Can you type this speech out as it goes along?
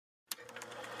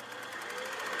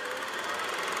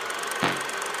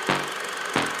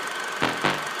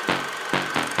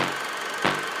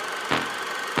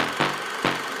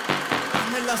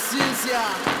Ciencia.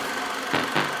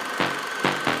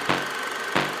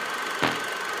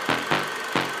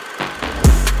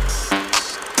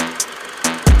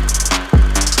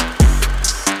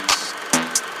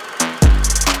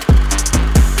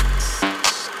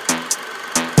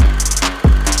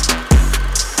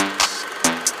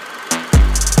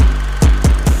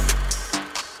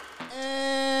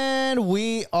 And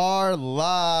we are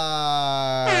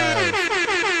live.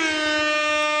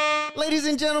 Ladies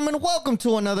and gentlemen, welcome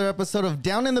to another episode of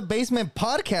Down in the Basement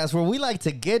podcast, where we like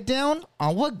to get down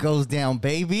on what goes down,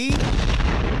 baby.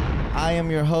 I am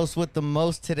your host with the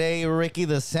most today, Ricky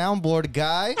the soundboard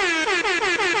guy.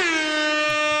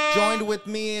 Joined with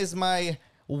me is my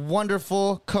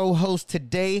wonderful co-host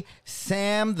today,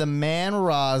 Sam the Man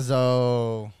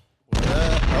Razzo.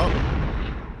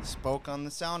 Spoke on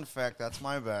the sound effect. That's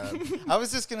my bad. I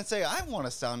was just going to say, I want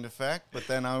a sound effect, but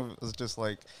then I was just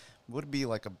like, would it be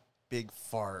like a big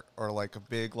fart or like a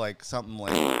big, like something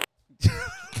like,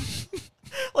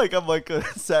 like I'm like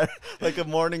a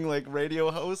morning like radio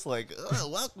host, like,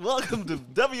 welcome to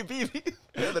WBB.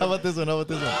 How about this one?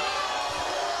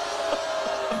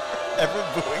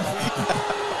 Everyone booing me.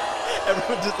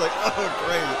 Everyone just like, oh,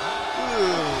 great.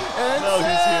 Ooh. No,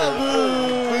 he's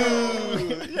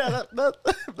here. Yeah,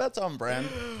 that's on brand.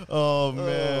 Oh,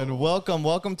 man.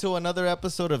 Welcome to another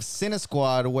episode of Cine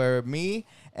Squad, where me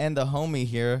and the homie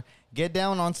here get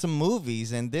down on some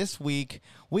movies. And this week,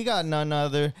 we got none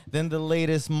other than the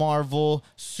latest Marvel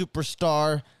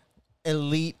superstar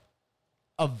elite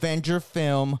Avenger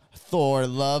film, Thor: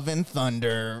 Love and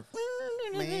Thunder.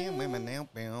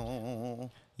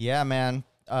 Yeah, man.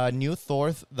 New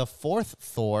Thor, the fourth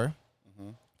Thor.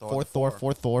 Fourth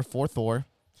Thor.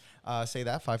 Say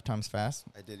that 5 times fast.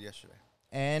 I did yesterday.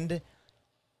 And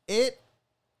it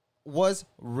was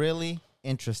really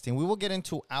interesting. We will get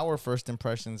into our first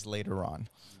impressions later on.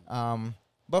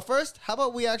 But first, how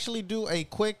about we actually do a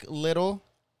quick little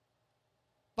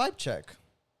vibe check?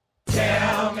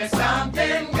 Tell me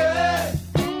something good.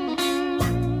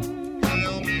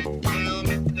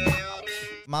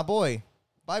 My boy,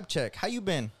 vibe check. How you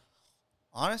been?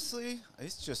 Honestly,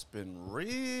 it's just been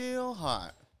real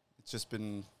hot. It's just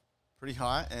been pretty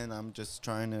hot, and I'm just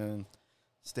trying to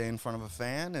stay in front of a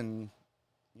fan and,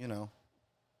 you know,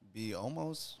 be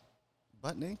almost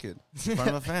butt naked in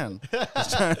front of a fan.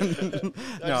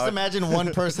 Just imagine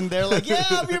one person there like, yeah,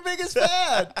 I'm your biggest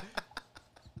fan.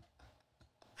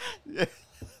 Yeah.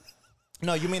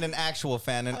 No, you mean an actual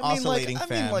fan, an oscillating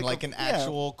fan, like an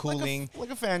actual cooling. Like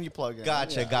a fan you plug in.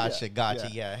 Gotcha.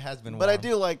 Yeah, it has been But I wild.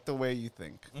 do like the way you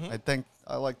think.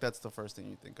 I like that's the first thing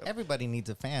you think of. Everybody needs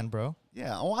a fan, bro.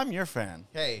 Yeah. Oh, I'm your fan.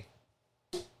 Hey,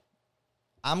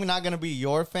 I'm not going to be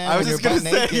your fan I was when just you're going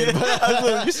to butt say,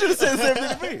 naked. you should have said the same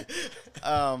thing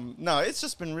to me. No, it's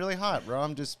just been really hot, bro.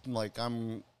 I'm just like,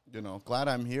 glad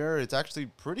I'm here. It's actually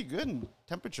pretty good in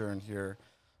temperature in here.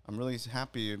 I'm really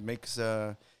happy. It makes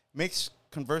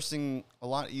conversing a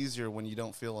lot easier when you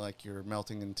don't feel like you're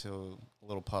melting into a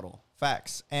little puddle.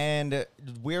 Facts. And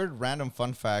weird random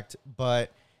fun fact,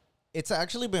 but it's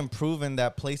actually been proven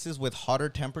that places with hotter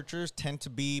temperatures tend to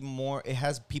be more, it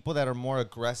has people that are more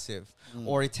aggressive,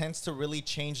 or it tends to really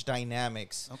change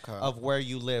dynamics of where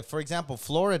you live. For example,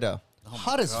 Florida,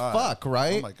 hot as fuck,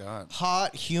 right? Oh my God.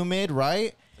 Hot, humid,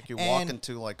 right? Like you walk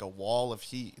into like a wall of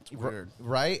heat. It's weird.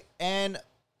 Right? And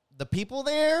the people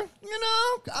there,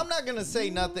 I'm not going to say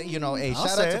nothing. Hey, I'll shout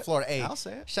say out to it. Florida. Hey, I'll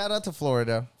say it. Shout out to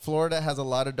Florida. Florida has a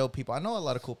lot of dope people. I know a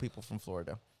lot of cool people from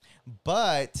Florida.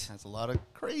 But Has a lot of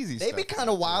crazy they stuff. be kind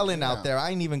of wilding out Yeah. there.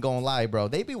 I ain't even going to lie, bro.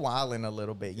 They be wilding a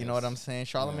little bit. You know what I'm saying?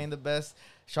 Charlemagne the best.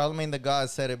 Charlemagne the God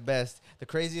said it best. The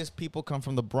craziest people come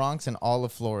from the Bronx and all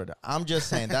of Florida. I'm just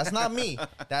saying. That's not me.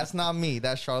 That's not me.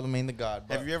 That's Charlemagne the God.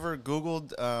 But Have you ever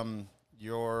Googled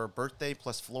your birthday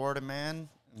plus Florida man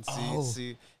and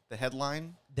see the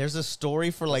headline? there's a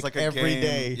story for like like a every game.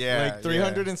 day. Yeah, like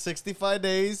 365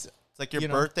 days. It's like your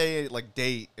birthday, like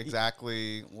date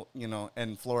exactly,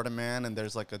 and Florida man, and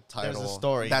there's like a title. There's a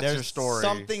story. That's your story.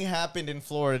 Something happened in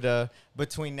Florida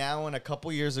between now and a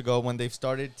couple years ago when they've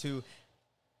started to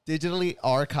digitally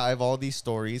archive all these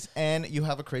stories, and you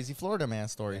have a crazy Florida man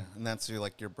story. Yeah, and that's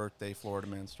your birthday Florida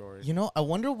man story. I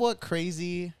wonder what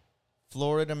crazy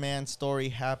Florida man story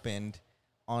happened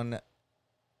on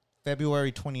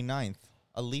February 29th,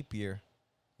 a leap year,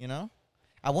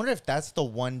 I wonder if that's the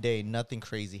one day nothing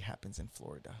crazy happens in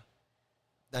Florida.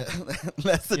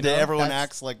 That's the day everyone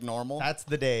acts like normal. That's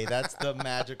the day. That's the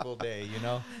magical day,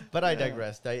 But I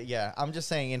digress. I'm just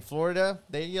saying, in Florida,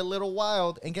 they a little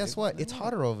wild. And guess what? It's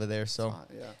hotter over there. So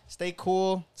stay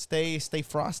cool. Stay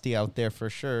frosty out there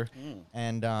for sure.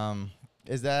 And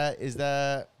is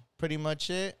that pretty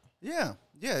much it? Yeah.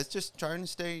 yeah, it's just trying to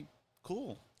stay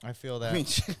cool. I feel that. I mean,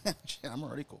 shit, I'm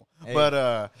already cool. Hey.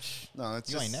 But no, it's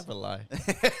you just ain't never lie.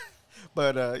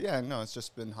 But yeah, no, it's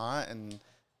just been hot, and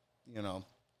you know,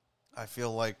 I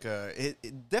feel like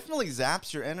it definitely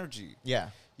zaps your energy. Yeah.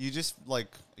 You just like,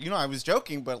 you know, I was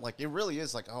joking, but like it really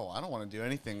is like, oh, I don't want to do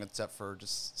anything except for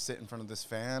just sit in front of this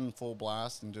fan full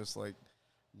blast and just like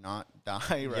not die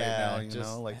right now, you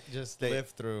know, like just they- live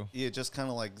through. it just kind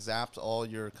of like zaps all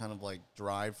your kind of like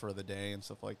drive for the day and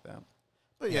stuff like that.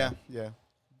 But yeah.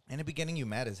 In the beginning, you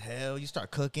mad as hell. You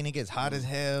start cooking, it gets hot as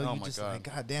hell. Oh you my just God. like,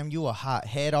 God damn, you a hot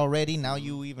head already. Now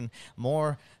you even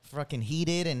more fucking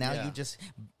heated, and now Yeah. you just,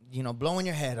 you know, blowing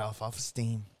your head off of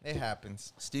steam. It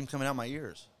happens. Steam coming out my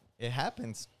ears. It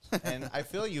happens. And I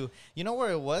feel you. You know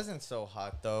where it wasn't so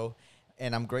hot, though,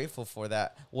 and I'm grateful for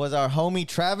that, was our homie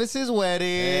Travis's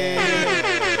wedding.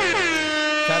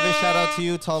 Travis, shout out to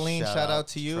you. Tallene, shout out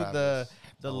to you. Travis.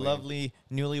 The Tallene. lovely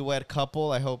newlywed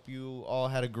couple. I hope you all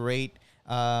had a great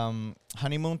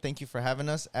honeymoon. Thank you for having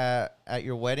us at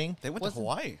your wedding. They went Wasn't- to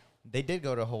Hawaii. They did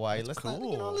go to Hawaii. Let's not,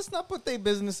 you know, cool. let's not put their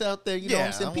business out there. You know what I'm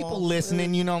Yeah, saying? People well,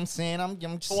 listening. You know what I'm saying? I'm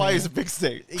just Hawaii is a saying, big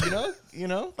state. you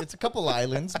know, it's a couple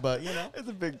islands, but you know, It's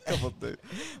a big couple things.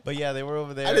 but yeah, they were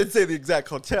over there. I didn't say the exact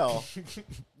hotel,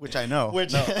 which I know.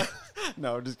 Which- no,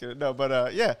 no, I'm just kidding. No,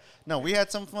 but yeah, no, we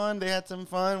had some fun. They had some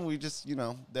fun. We just, you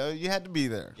know, you had to be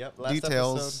there. Yep.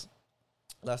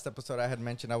 Last episode, I had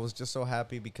mentioned I was just so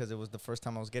happy because it was the first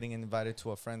time I was getting invited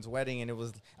to a friend's wedding, and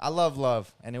I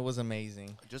love, and it was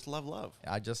amazing. Just love.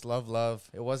 I just love.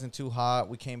 It wasn't too hot.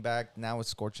 We came back. Now it's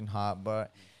scorching hot,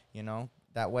 but you know,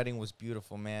 that wedding was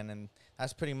beautiful, man. And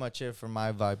that's pretty much it for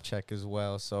my vibe check as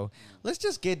well. So let's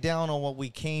just get down on what we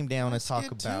came down Let's to talk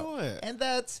get to about. it. And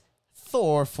that's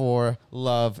Thor 4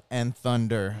 Love and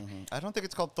Thunder. I don't think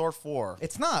it's called Thor 4.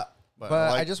 It's not. But But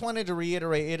I like- just wanted to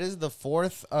reiterate, it is the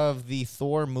 4th of the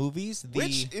Thor movies.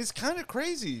 Which is kind of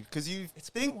crazy because you been a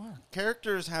think while.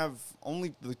 characters have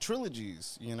only the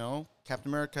trilogies, you know?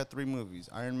 Captain America had 3 movies.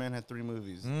 Iron Man had 3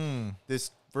 movies. This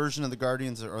version of the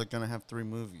Guardians are going to have 3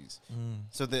 movies.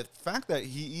 So the fact that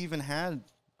he even had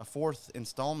a 4th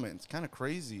installment is kind of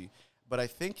crazy. But I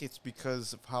think it's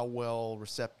because of how well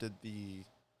recepted the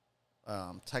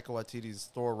Taika Waititi's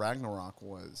Thor Ragnarok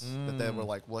was. That they were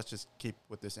like, well, let's just keep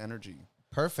with this energy.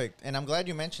 Perfect. And I'm glad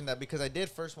you mentioned that because I did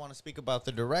first want to speak about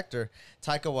the director,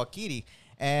 Taika Waititi.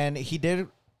 And he did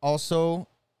also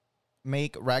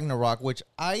make Ragnarok, which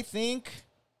I think,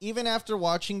 even after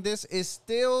watching this, is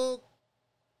still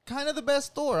kind of the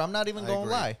best Thor. I'm not even going to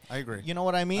lie. I agree. You know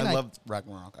what I mean? I love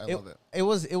Ragnarok. I love it.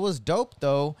 It was dope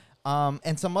though.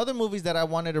 And some other movies that I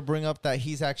wanted to bring up that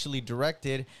he's actually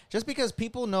directed, just because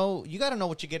people know, you got to know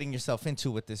what you're getting yourself into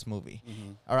with this movie.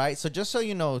 All right. So just so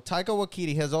you know, Taika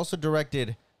Waititi has also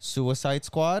directed Suicide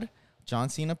Squad, John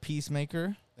Cena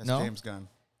Peacemaker. That's no, James Gunn.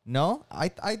 no, I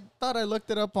thought I looked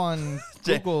it up on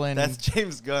Google and That's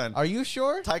James Gunn. are you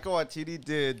sure? Taika Waititi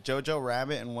did Jojo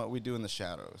Rabbit and What We Do in the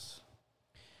Shadows,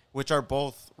 which are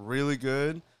both really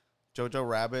good. Jojo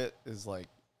Rabbit is like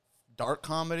dark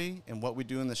comedy, and What We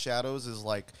Do in the Shadows is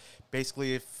like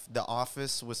basically if The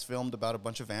Office was filmed about a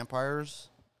bunch of vampires.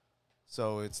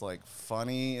 So it's like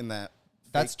funny in that.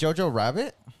 That's Jojo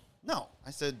Rabbit. No, I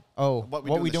said. Oh, what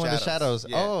we do in the shadows.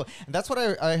 Yeah. Oh, and that's what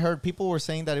I heard. People were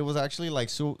saying that it was actually like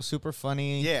super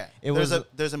funny. Yeah, it was.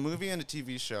 There's a movie and a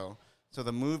TV show. So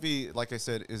the movie, like I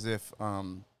said, is if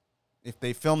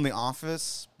they film The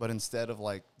Office, but instead of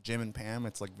like Jim and Pam,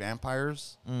 it's like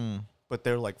vampires. But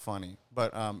they're like funny.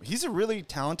 But he's a really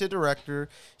talented director.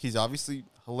 He's obviously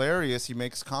hilarious. He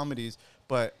makes comedies,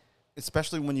 but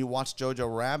especially when you watch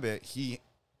Jojo Rabbit, he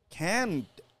can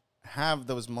have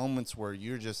those moments where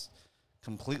you're just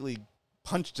completely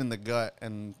punched in the gut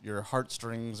and your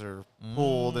heartstrings are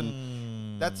pulled,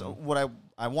 and that's what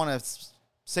I want to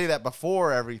say that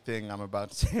before everything I'm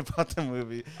about to say about the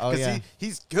movie. Oh, yeah.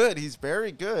 He's good. He's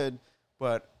very good,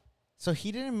 but So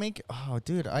he didn't make. Oh,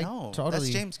 dude, I no, totally. that's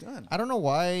James Gunn. I don't know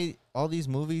why all these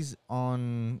movies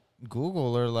on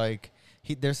Google are like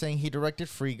they're saying he directed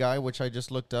Free Guy, which I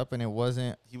just looked up and it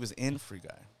wasn't. He was in Free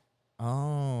Guy.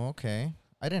 Oh, okay.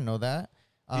 I didn't know that.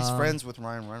 He's friends with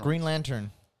Ryan Reynolds. Green Lantern,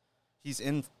 He's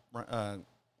in Green but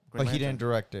Lantern. he didn't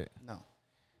direct it. No.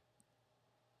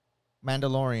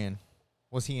 Mandalorian,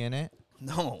 was he in it?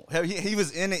 No. He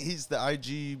was in it. He's the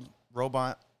IG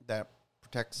robot that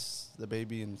protects the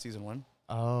baby in season 1.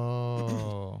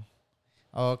 Oh.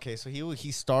 Oh, okay, so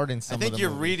he starred in some. I think of the you're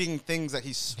movies. reading things that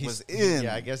he was He's in.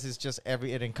 Yeah, I guess it's just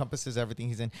it encompasses everything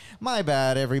he's in. My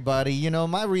bad, everybody. You know,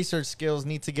 my research skills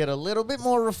need to get a little bit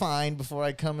more refined before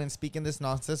I come and speak in this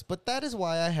nonsense. But that is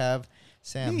why I have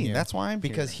Sam Me, here. that's why I'm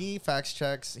because here. he fact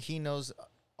checks. He knows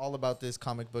all about this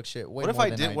comic book shit. Way What if more I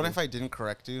than did? I What do. if I didn't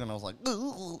correct you and I was like,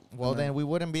 Well, then we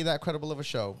wouldn't be that credible of a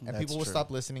show, and That's people would true.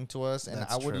 stop listening to us, and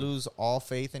That's I would true. lose all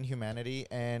faith in humanity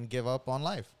and give up on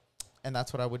life. And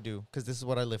that's what I would do, because this is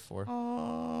what I live for.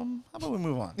 how about we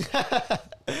move on?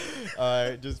 All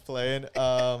right, just playing.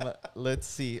 Let's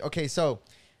see. Okay, so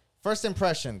first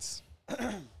impressions.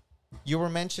 You were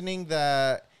mentioning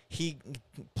that he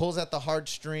pulls at the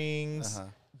heartstrings, Uh-huh.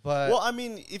 but Well, I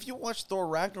mean, if you watch Thor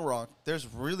Ragnarok, there's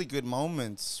really good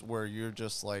moments where you're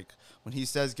just like when he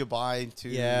says goodbye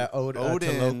to to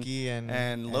Odin Loki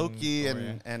and Loki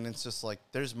Thor, and it's just like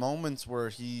there's moments where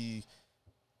he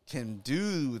can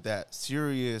do that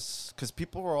serious because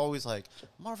people are always like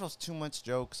Marvel's too much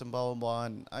jokes and blah blah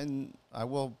blah, and I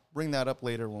will bring that up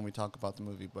later when we talk about the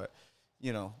movie. But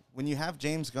you know, when you have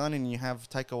James Gunn and you have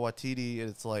Taika Waititi,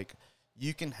 it's like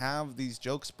you can have these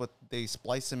jokes, but they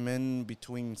splice them in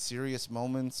between serious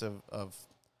moments of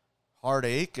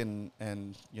heartache and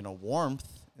you know warmth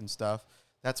and stuff.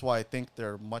 That's why I think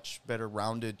they're much better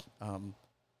rounded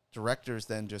directors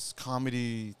than just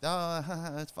comedy.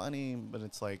 It's funny, but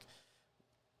it's like,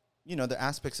 you know, the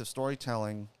aspects of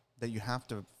storytelling that you have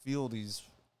to feel these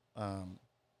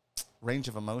range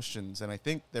of emotions, and I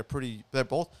think they're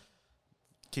both.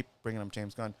 Keep bringing up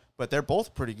James Gunn, but they're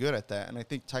both pretty good at that, and I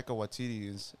think Taika Waititi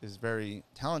is very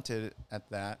talented at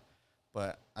that.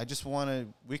 But I just want to,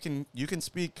 you can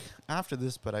speak after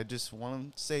this, but I just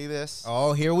want to say this.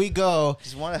 oh, here we go.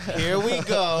 Just want to. Here we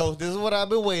go. This is what I've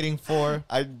been waiting for.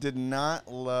 I did not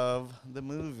love the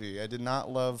movie. I did not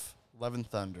love Love and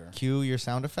Thunder. Cue your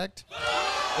sound effect. That's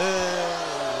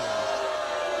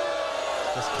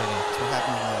Just kidding. what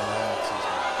happened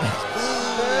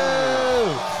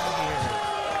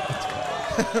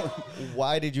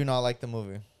Why did you not like the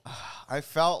movie? I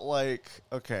felt like,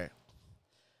 okay.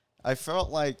 I felt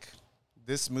like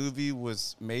this movie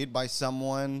was made by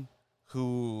someone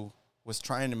who was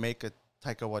trying to make a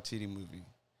Taika Waititi movie.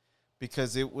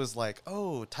 Because it was like,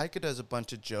 oh, Taika does a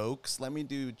bunch of jokes. Let me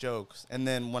do jokes. And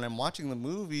then when I'm watching the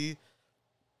movie,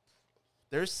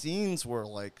 there's scenes where,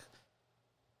 like,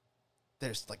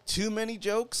 there's, like, too many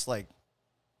jokes. Like,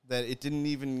 that it didn't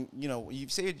even, you know, you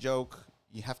say a joke,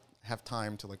 you have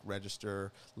time to, like,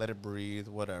 register, let it breathe,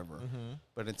 whatever.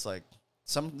 But it's like,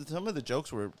 some of the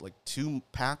jokes were, like, too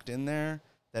packed in there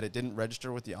that it didn't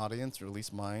register with the audience, or at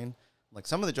least mine. Like,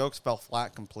 some of the jokes fell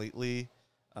flat completely.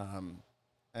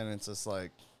 And it's just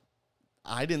like,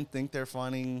 I didn't think they're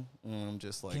funny. And I'm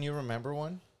just like, Can you remember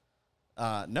one?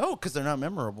 no, because they're not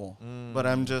memorable. But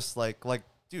I'm just like,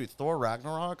 dude, Thor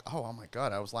Ragnarok. Oh my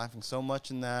god, I was laughing so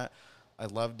much in that. I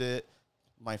loved it.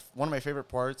 One of my favorite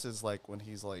parts is like when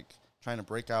he's like trying to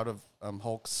break out of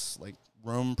Hulk's like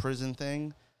Rome prison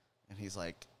thing, and he's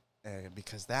like,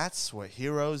 because that's what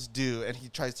heroes do. And he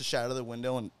tries to shatter the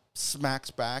window and smacks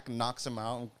back and knocks him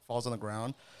out and falls on the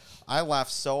ground. I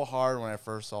laughed so hard when I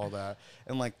first saw that.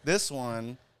 And like this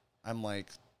one, I'm like,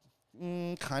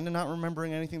 kind of not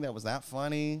remembering anything that was that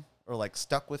funny or like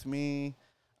stuck with me.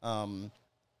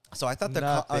 So I thought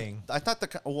Nothing.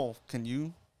 well, can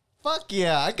you? Fuck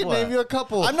yeah, I can What? name you a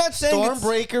couple. I'm not saying it's-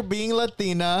 Stormbreaker being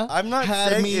Latina. I'm not had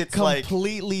saying me it's like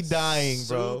completely dying,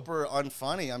 bro. Super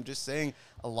unfunny. I'm just saying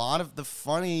a lot of the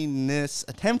funniness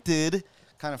attempted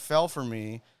kind of fell for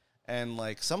me. And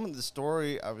like some of the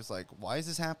story, I was like, why is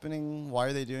this happening? Why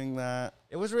are they doing that?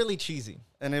 It was really cheesy.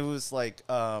 And it was like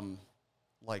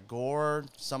Gore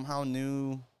somehow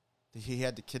knew that he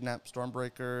had to kidnap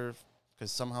Stormbreaker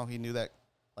because somehow he knew that.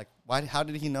 Like, why? How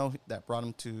did he know that brought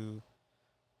him to?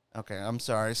 Okay, I'm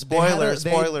sorry. Spoilers.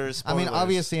 I mean,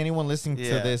 obviously, anyone listening to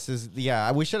Yeah. this is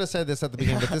we should have said this at the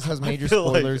beginning, but this has major feel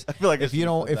like- spoilers. I feel like I if you should've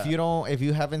don't, said if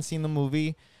you haven't seen the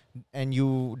movie and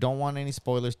you don't want any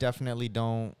spoilers, definitely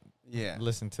don't Yeah.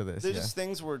 listen to this. There's Yeah.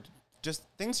 just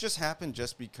things just happen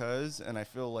just because, and I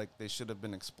feel like they should have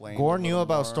been explained. Gore a knew little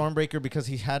about more. Stormbreaker because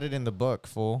he had it in the book,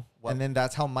 fool. What? And then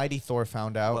that's how Mighty Thor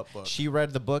found out. What book? She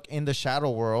read the book in the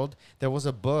Shadow World. There was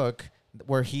a book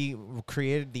where he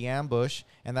created the ambush,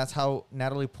 and that's how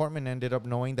Natalie Portman ended up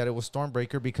knowing that it was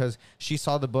Stormbreaker because she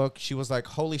saw the book. She was like,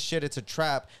 holy shit, it's a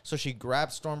trap. So she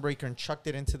grabbed Stormbreaker and chucked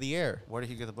it into the air. Where did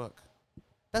he get the book?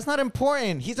 That's not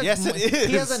important. Yes, it is.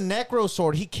 He has a necro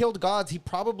sword. He killed gods. He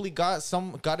probably got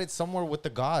it somewhere with the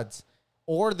gods.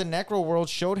 Or the necro world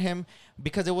showed him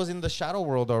because it was in the Shadow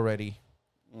World already.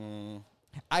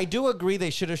 I do agree they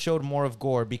should have showed more of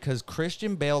Gore because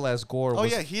Christian Bale as Gore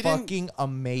was he didn't- fucking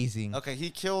amazing. Okay, he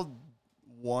killed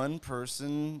one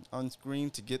person on screen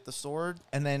to get the sword,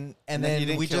 And then And then he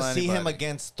didn't we kill just see him anybody.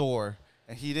 against Thor.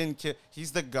 and he didn't kill.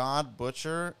 He's the god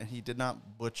butcher, and he did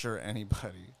not butcher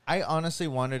anybody. I honestly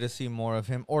wanted to see more of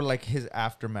him, or like his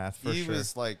aftermath for he sure.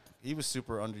 he was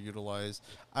super underutilized,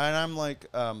 and I'm like,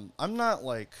 I'm not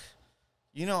like,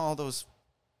 all those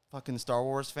fucking Star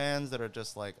Wars fans that are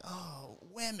just like, oh,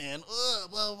 women,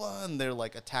 blah, blah, and they're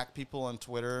like attack people on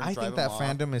Twitter. And I drive think that them off.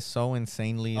 fandom is so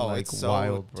insanely like it's so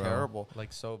wild, bro. terrible.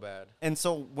 Like so bad. And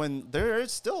so when there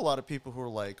is still a lot of people who are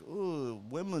like, ooh,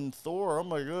 women Thor, oh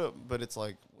my god, but it's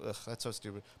like, ugh, that's so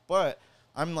stupid. But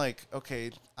I'm like,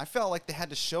 okay, I felt like they had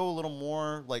to show a little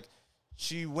more. Like,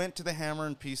 she went to the hammer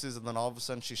in pieces, and then all of a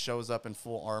sudden she shows up in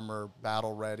full armor,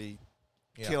 battle ready,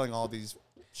 killing all these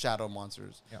shadow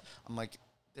monsters. Yeah. I'm like,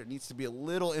 there needs to be a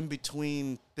little in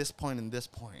between this point and this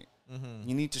point. Mm-hmm.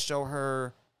 You need to show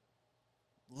her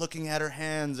looking at her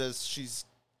hands as she's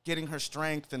getting her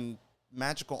strength and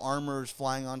magical armors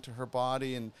flying onto her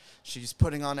body, and she's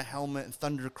putting on a helmet and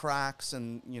thunder cracks,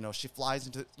 and she flies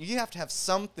into. You have to have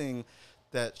something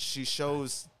that she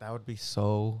shows. That would be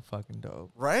so fucking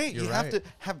dope. Right? You're you have right. to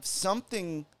have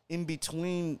something in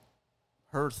between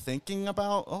her thinking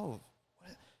about, oh,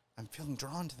 what? I'm feeling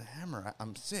drawn to the hammer.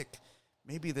 I'm sick.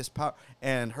 Maybe this power.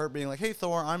 And her being like, hey,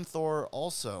 Thor, I'm Thor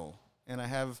also. And I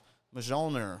have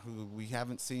Mjolnir, who we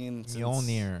haven't seen since.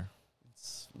 Mjolnir.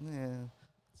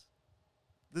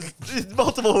 There's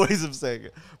multiple ways of saying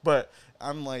it. But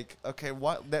I'm like, okay,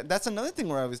 what? That's another thing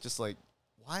where I was just like,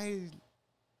 why?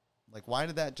 Like, why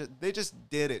did that they just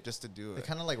did it just to do They it.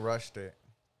 kind of like rushed it,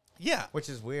 Yeah. which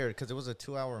is weird because it was a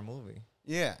 2-hour movie.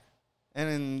 Yeah. And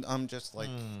then I'm just like,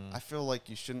 I feel like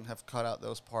you shouldn't have cut out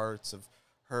those parts of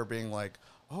her being like,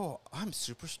 oh, I'm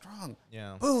super strong.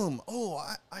 Yeah. Boom. Oh,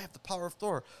 I have the power of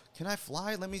Thor. Can I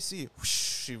fly? Let me see. Whoosh,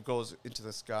 she goes into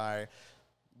the sky,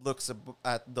 looks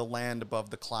at the land above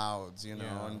the clouds,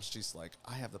 and she's like,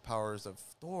 I have the powers of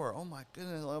Thor. Oh, my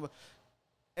goodness.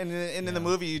 And in the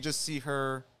movie, you just see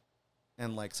her,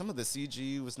 and like some of the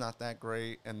CG was not that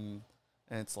great. And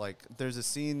it's like, there's a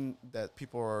scene that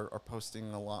people are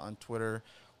posting a lot on Twitter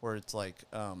where it's like,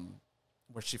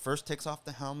 where she first takes off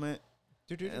the helmet.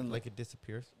 And like it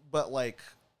disappears. But like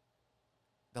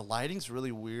the lighting's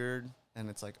really weird, and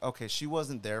it's like, okay, she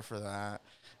wasn't there for that.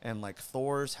 And like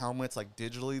Thor's helmet's like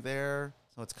digitally there,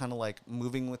 so it's kind of like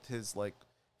moving with his like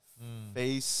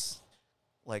face.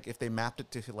 Like if they mapped it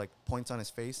to like points on his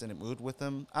face and it moved with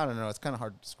him. I don't know, it's kind of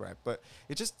hard to describe, but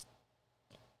it just,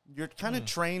 you're kind of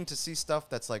trained to see stuff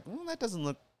that's like, that doesn't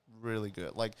look really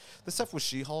good. Like the stuff with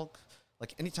She-Hulk,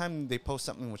 like anytime they post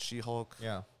something with She-Hulk,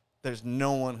 there's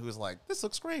no one who's like, this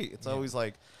looks great. It's always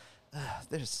like,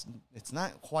 it's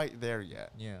not quite there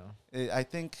yet. Yeah. I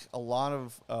think a lot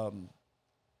of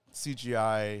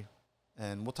CGI,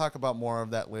 and we'll talk about more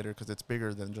of that later because it's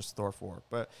bigger than just Thor 4.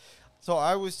 But so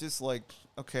I was just like,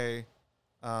 okay,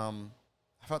 I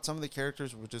thought some of the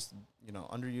characters were just,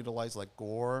 underutilized, like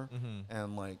Gore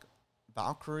and like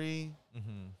Valkyrie.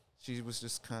 She was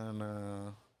just kind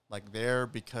of like there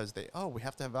because we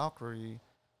have to have Valkyrie.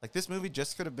 Like, this movie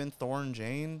just could have been Thor and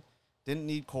Jane. Didn't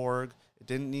need Korg. It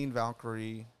didn't need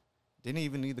Valkyrie. Didn't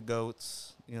even need the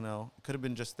goats. It could have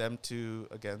been just them two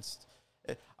against.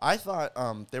 I thought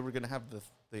they were going to have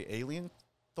the alien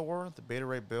Thor, the Beta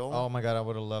Ray Bill. Oh, my God. I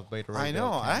would have loved Beta Ray I Bill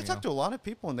know. I cameo. talked to a lot of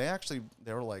people, and they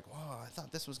were like, wow, I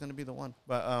thought this was going to be the one.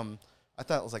 But I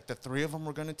thought it was like the three of them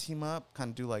were going to team up,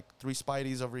 kind of do like 3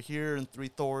 Spideys over here and 3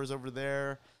 Thors over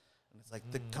there. And it's like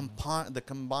the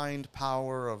combined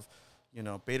power of,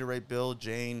 Beta Ray Bill,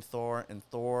 Jane, Thor, and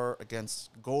Thor against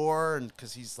Gore, and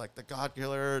because he's like the God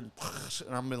Killer, and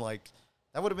I'm been like,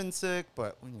 that would have been sick,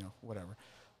 but whatever.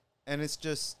 And it's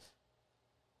just,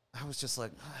 I was just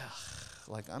like,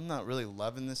 like I'm not really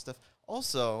loving this stuff.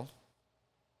 Also,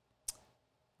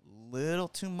 little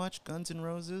too much Guns N'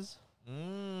 Roses,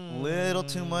 little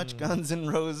too much Guns N'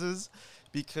 Roses,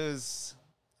 because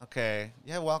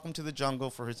Welcome to the Jungle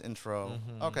for his intro.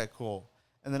 Okay, cool.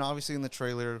 And then obviously in the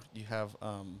trailer, you have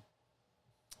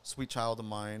Sweet Child of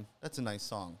Mine. That's a nice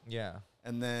song. Yeah.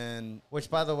 And then... Which,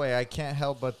 by the way, I can't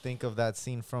help but think of that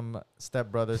scene from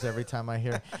Step Brothers every time I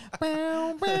hear,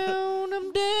 bow, bow,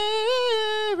 I'm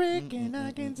Derek, and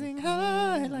I can sing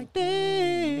high like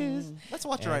this. Let's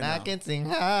watch it And right now. I can sing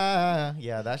high.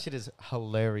 Yeah, that shit is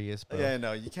hilarious, bro. Yeah,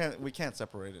 no, we can't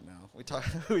separate it now.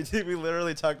 We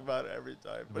literally talk about it every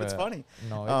time, but it's funny.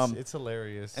 No, it's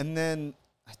hilarious. And then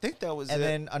I think that was and it.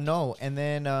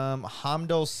 then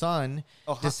Hamdo's son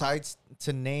decides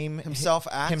to name himself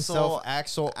Axl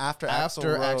after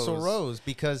Axl Rose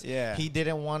because Yeah. he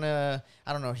didn't want to.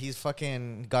 I don't know. He's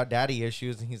fucking got daddy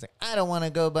issues, and he's like, I don't want to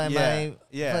go by my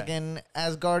fucking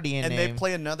Asgardian And name. they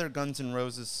play another Guns N'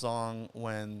 Roses song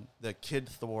when the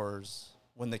kids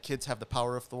have the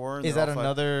power of Thor. And Is they're that all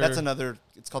another- That's another.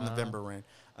 It's called November Rain.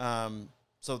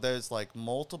 so there's like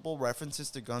multiple references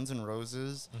to Guns N'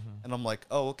 Roses, Mm-hmm. and I'm like,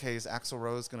 oh, okay, is Axl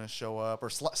Rose gonna show up, or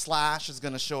Slash is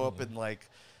gonna show up, and like,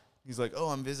 he's like, oh,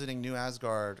 I'm visiting New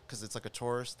Asgard because it's like a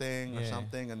tourist thing or Yeah.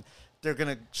 something, and they're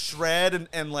gonna shred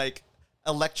and like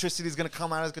electricity is gonna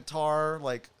come out of his guitar,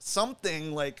 like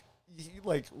something like.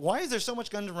 Like, why is there so much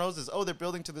Guns N' Roses? Oh, they're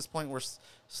building to this point where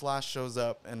Slash shows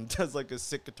up and does like a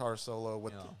sick guitar solo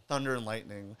with Yeah. thunder and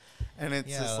lightning, and it's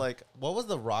just like, what was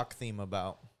the rock theme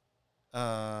about?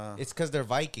 uh, It's because they're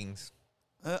Vikings.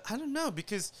 I don't know,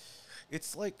 because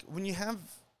it's like when you have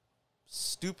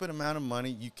stupid amount of money,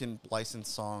 you can license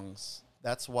songs.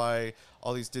 That's why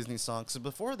all these Disney songs. So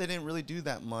before they didn't really do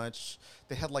that much.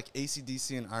 They had like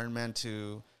AC/DC and Iron Man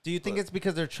 2. Do you think But- it's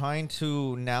because they're trying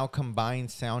to now combine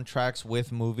soundtracks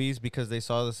with movies because they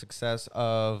saw the success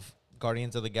of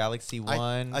Guardians of the Galaxy 1,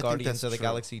 I think Guardians that's of the true.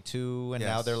 Galaxy 2, and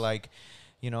now Yes. they're like,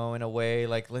 you know, in a way,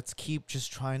 like, let's keep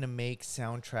just trying to make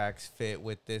soundtracks fit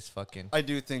with this fucking... I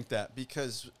do think that,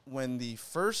 because when the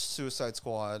first Suicide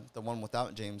Squad, the one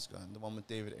without James Gunn, the one with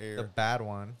David Ayer, the bad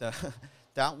one.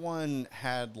 that one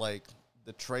had like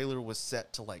the trailer was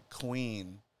set to like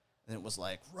Queen, and it was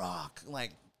like rock,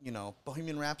 like, you know,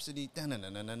 Bohemian Rhapsody,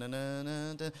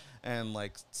 dun-dun-dun-dun-dun-dun-dun, and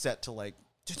like set to like,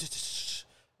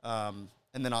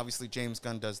 and then obviously James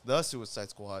Gunn does the Suicide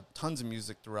Squad, tons of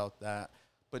music throughout that.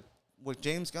 But what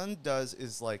James Gunn does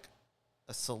is like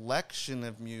a selection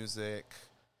of music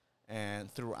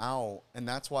and throughout, and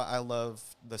that's why I love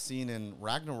the scene in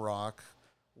Ragnarok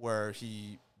where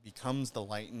he becomes the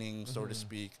lightning, so to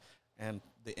speak, and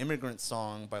the Immigrant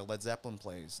Song by Led Zeppelin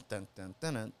plays. Dun, dun,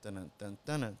 dun, dun, dun, dun,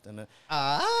 dun, dun, dun, dun.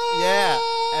 Yeah,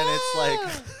 and it's like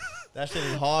That shit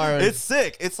is hard. it's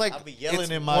sick. It's like I'll be yelling it's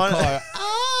in my one- car.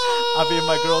 I'll be in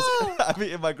my girl's. I'll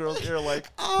be in my girl's ear like.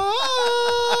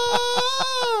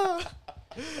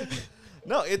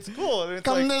 No, it's cool. And it's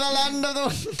Come to the like, land of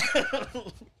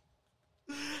the...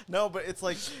 no, but it's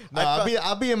like No, I felt-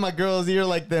 I'll be in my girl's ear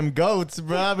like them goats,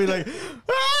 bro. I'll be like,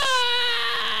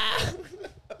 "Ah!"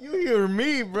 You hear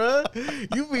me, bro.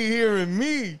 You be hearing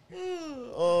me.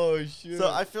 Oh, shit.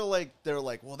 So I feel like they're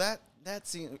like, well, that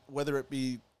scene, whether it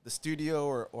be the studio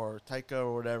or Taika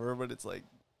or whatever, but it's like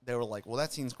they were like, well,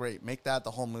 that scene's great. Make that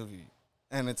the whole movie.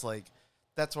 And it's like,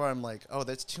 that's where I'm like, oh,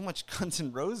 that's too much Guns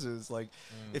N' Roses. Like,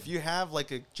 if you have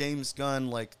like a James Gunn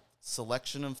like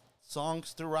selection of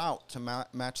songs throughout to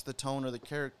match the tone or the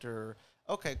character,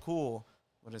 okay, cool.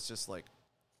 But it's just like,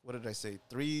 what did I say?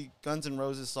 3 Guns N'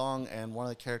 Roses song and one of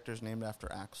the characters named after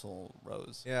Axl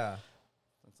Rose. yeah.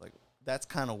 It's like, that's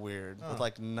kind of weird. Huh. With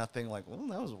like nothing like, well,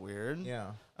 that was weird.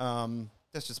 Yeah.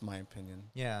 That's just my opinion.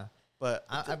 Yeah. But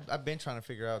I've been trying to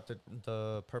figure out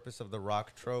the purpose of the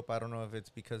rock trope. I don't know if it's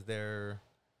because they're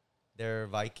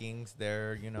Vikings.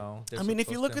 They're, you know. They're I mean, if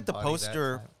you supposed look to at the embody that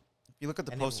poster, type. if you look at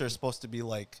the And it poster, was it's supposed to be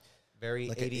like Very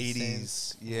like an 80s, 80s,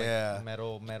 synth, yeah. like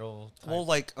metal. Type. well,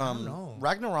 like don't know.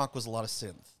 Ragnarok was a lot of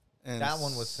synth. And that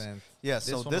one was synth. Yeah,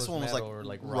 so this one was like, metal or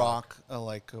like rock,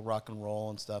 like rock and roll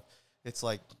and stuff. It's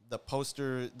like the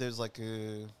poster. There's like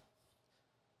a.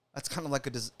 That's kind of like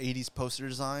a 80s poster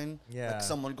design. Yeah. Like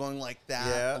someone going like that,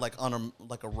 Yeah. like on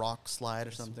a rock slide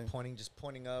or something. Just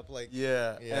pointing up, like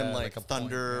Yeah, Yeah, and like like, a point,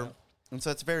 thunder. yeah. And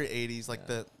so it's very 80s. Like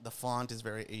Yeah. the font is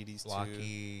very 80s too.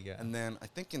 blocky. Yeah. And then I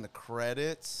think in the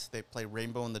credits they play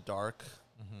Rainbow in the Dark,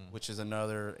 Mhm. which is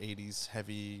another 80s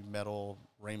heavy metal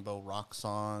rainbow rock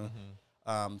song.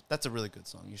 Mhm. That's a really good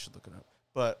song. You should look it up.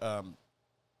 But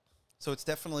so it's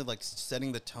definitely like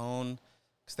setting the tone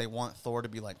because they want Thor to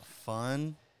be like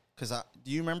fun. Because do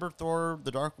you remember Thor: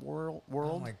 The Dark World?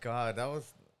 Oh my god, that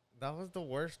was the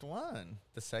worst one.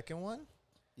 The second one.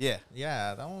 Yeah,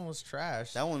 Yeah, that one was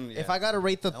trash. that one. If yeah. I got to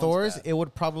rate the That one's Thors, bad. it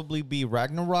would probably be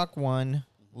Ragnarok 1,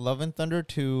 Love and Thunder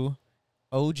 2,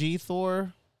 OG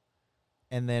Thor,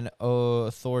 and then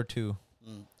Thor 2.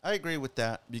 I agree with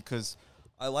that because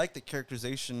I like the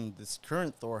characterization this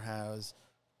current Thor has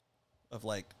of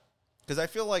like, because I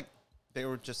feel like they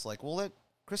were just like, well, let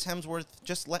Chris Hemsworth,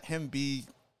 just let him be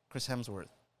Chris Hemsworth,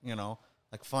 you know,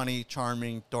 like funny,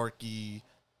 charming, dorky,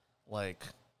 like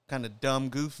kind of dumb,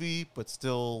 goofy, but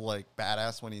still like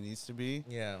badass when he needs to be.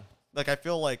 Yeah. Like I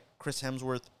feel like Chris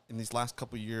Hemsworth in these last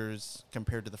couple years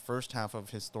compared to the first half of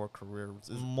his Thor career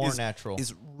More natural.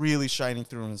 is really shining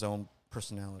through in his own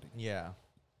personality. Yeah.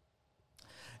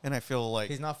 And I feel like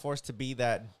He's not forced to be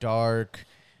that dark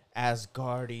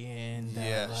Asgardian. that,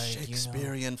 yeah, like, you know-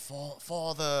 Shakespearean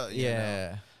father. You know,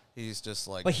 Yeah. he's just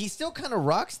like. But he still kind of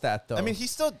rocks that, though. I mean, he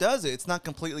still does it. It's not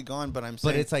completely gone, but I'm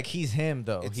saying. But it's like he's him,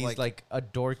 though. It's He's like- like a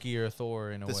dorkier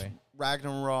Thor in a this way.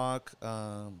 Ragnarok,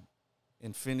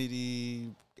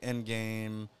 Infinity,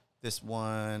 Endgame, this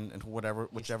one, and whichever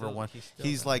He's one. still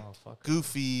He's that like motherfucker.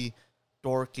 goofy,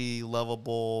 dorky,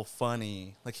 lovable,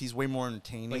 funny. Like he's way more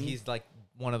entertaining. But he's like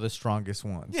one of the strongest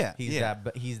ones. Yeah, he's yeah. that.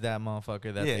 But he's that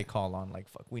motherfucker that Yeah. they call on. Like,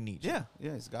 fuck, we need you. yeah,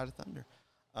 he's God of Thunder.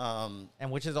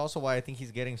 And which is also why I think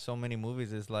he's getting so many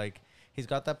movies. Is like he's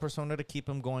got that persona to keep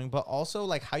him going. But also,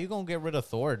 like, how you gonna get rid of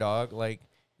Thor, dog? Like,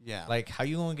 Yeah, like how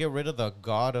you gonna get rid of the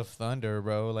God of Thunder,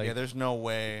 bro? Like, yeah. There's no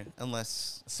way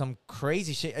unless some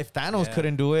crazy shit. If Thanos Yeah.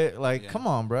 couldn't do it, like, Yeah. come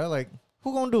on, bro. Like,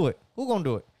 who gonna do it? Who gonna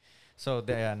do it? So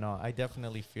yeah, no, I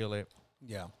definitely feel it.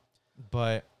 yeah.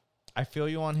 But I feel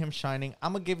you on him shining.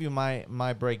 I'm gonna give you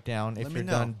my breakdown if Let me you're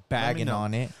know. done Let me bagging know.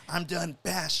 on it. I'm done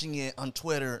bashing it on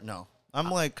Twitter. No. I'm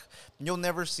like, you'll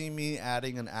never see me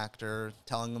adding an actor,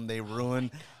 telling them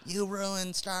you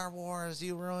ruined Star Wars,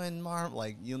 you ruined Marvel.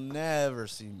 Like, you'll never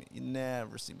see me. You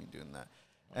never see me doing that.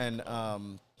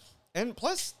 And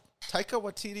plus, Taika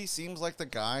Waititi seems like the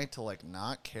guy to, like,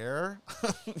 not care.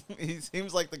 He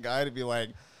seems like the guy to be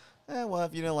like, well,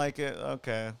 if you didn't like it,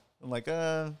 okay. I'm like,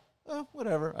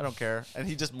 whatever. I don't care. And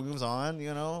he just moves on,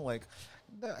 you know? Like,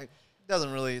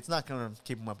 doesn't really, it's not going to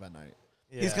keep him up at night.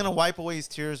 He's Yeah. going to wipe away his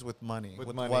tears with money.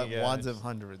 With money, yeah. Wads of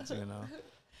hundreds, you know?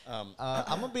 I'm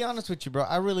gonna be honest with you, bro.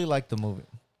 I really like the movie.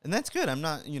 And that's good. I'm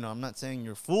not saying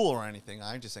you're a fool or anything.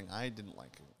 I'm just saying I didn't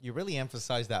like it. You really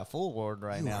emphasize that full word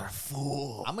right now. You are a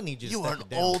fool. I'm gonna need you to You step are an it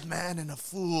down. old man and a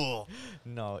fool.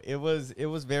 No, it was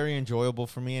very enjoyable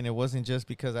for me, and it wasn't just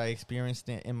because I experienced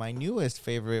it in my newest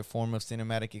favorite form of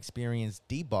cinematic experience,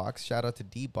 D-Box. Shout out to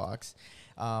D-Box.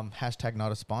 Hashtag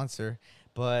not a sponsor,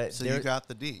 but So you got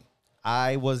the D.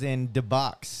 I was in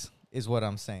D-Box, is what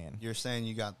I'm saying. You're saying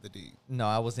you got the D. No,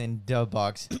 I was in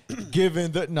D-Box.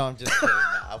 Given the I'm just kidding. No,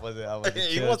 I wasn't.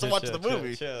 He Chill, wants to chill, watch chill, the chill,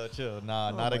 movie. Chill. Nah,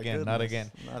 Oh not my again. Not goodness.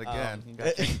 again. Not again.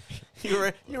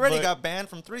 You But- got banned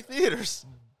from 3 theaters.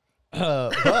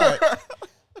 Yeah,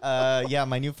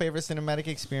 my new favorite cinematic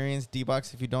experience,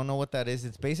 D-Box. If you don't know what that is,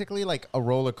 it's basically like a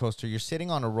roller coaster. You're sitting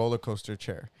on a roller coaster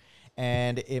chair,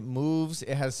 and it moves.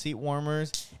 It has seat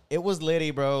warmers. It was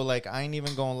litty, bro. Like, I ain't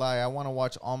even gonna lie. I want to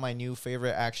watch all my new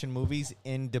favorite action movies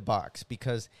in D-Box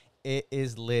because it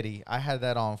is litty. I had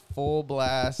that on full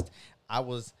blast. I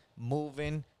was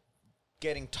moving,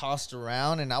 getting tossed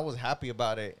around, and I was happy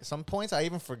about it. Some points I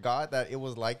even forgot that it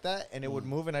was like that, and it would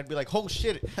move, and I'd be like, oh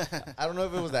shit. I don't know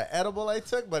if it was that edible I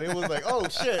took, but it was like, oh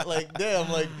shit, like,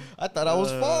 damn, like, I thought I was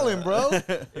falling, bro.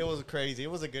 It was crazy.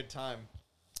 It was a good time.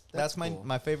 That's cool.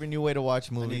 my favorite new way to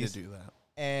watch I need movies. to do that.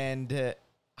 And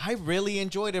I really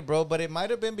enjoyed it, bro, but it might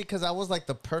have been because I was like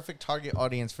the perfect target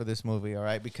audience for this movie, all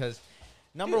right? Because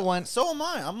number one, So am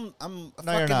I. I'm a no,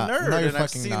 fucking you're not. nerd, No, you're and I've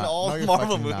fucking seen not. all No, you're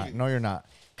Marvel fucking not. movies. No, you're not.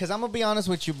 Because I'm going to be honest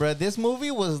with you, bro. This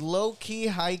movie was low-key,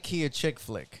 high-key a chick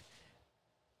flick.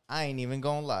 I ain't even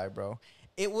going to lie, bro.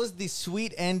 It was the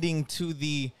sweet ending to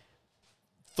the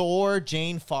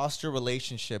Thor-Jane Foster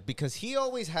relationship because he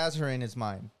always has her in his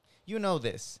mind. You know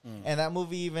this. And that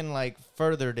movie even, like,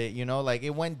 furthered it, you know? Like,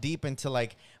 it went deep into,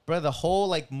 like, bro, the whole,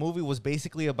 like, movie was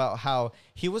basically about how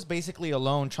he was basically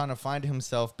alone trying to find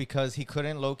himself because he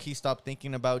couldn't low-key stop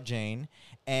thinking about Jane.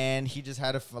 And he just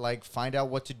had to, like, find out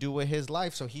what to do with his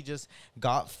life. So he just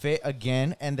got fit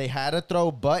again. And they had to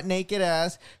throw butt-naked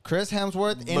ass Chris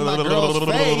Hemsworth in my girl's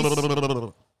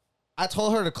face. I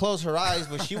told her to close her eyes,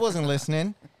 but she wasn't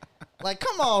listening. Like,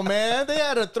 come on, man. They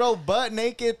had to throw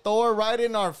butt-naked Thor right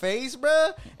in our face,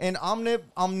 bruh. And omnititty,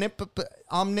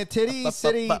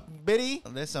 city, bitty.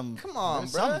 There's some. Come on,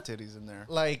 there's bruh. some titties in there.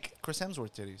 Like, Chris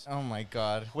Hemsworth titties. oh, my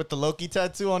God. With the Loki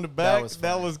tattoo on the back? was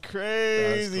That funny. was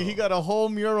crazy. cool. He got a whole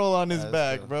mural on his That's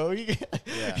back, cool. bro. He,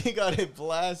 Yeah. he got it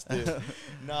blasted.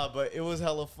 Nah, but it was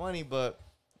hella funny, but...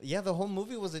 Yeah, the whole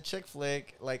movie was a chick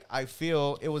flick. Like, I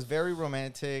feel it was very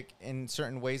romantic in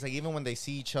certain ways. Like, even when they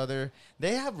see each other,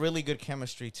 they have really good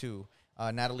chemistry, too.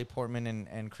 Natalie Portman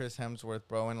and Chris Hemsworth,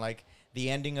 bro. And, like, the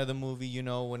ending of the movie, you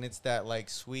know, when it's that, like,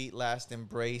 sweet last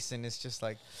embrace and it's just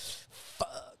like,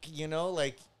 fuck, you know?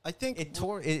 Like, I think it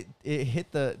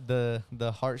hit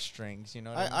the heartstrings, you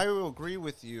know what I I mean? will agree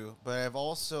with you, but I've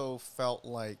also felt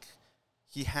like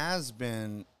he has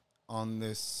been on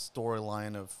this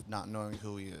storyline of not knowing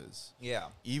who he is. Yeah.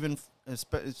 Even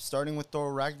starting with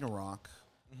Thor Ragnarok,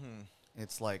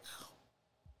 it's like,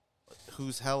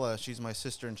 who's Hela? She's my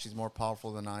sister, and she's more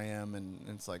powerful than I am, and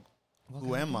it's like,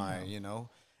 who am I? You know.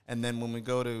 And then when we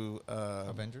go to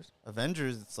Avengers,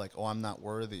 it's like, oh, I'm not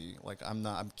worthy. Like, I'm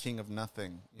king of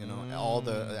nothing. You know, all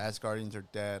the Asgardians are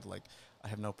dead. Like, I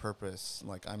have no purpose.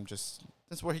 Like, I'm just.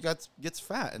 That's where he gets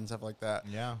fat and stuff like that.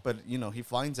 Yeah. But you know, he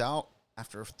finds out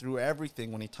through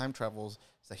everything when he time travels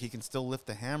is that he can still lift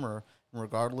the hammer,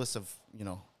 regardless of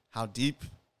how deep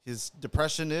his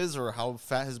depression is or how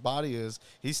fat his body is.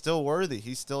 He's still worthy.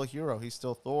 He's still a hero. He's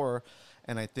still Thor.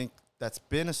 And I think that's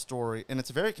been a story, and it's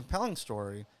a very compelling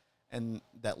story, and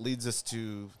that leads us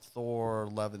to Thor: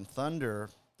 Love and Thunder.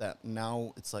 That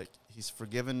now it's like he's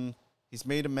forgiven, he's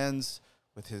made amends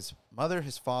with his mother,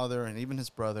 his father, and even his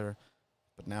brother,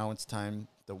 but now it's time.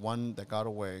 The one that got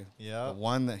away, the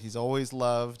one that he's always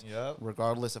loved,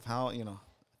 regardless of how,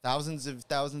 thousands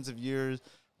of years,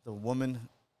 the woman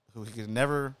who he could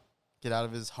never get out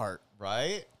of his heart.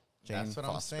 Right? Jane That's what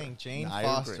Foster. I'm saying. Jane I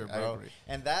Foster, agree, bro. I agree.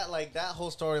 And that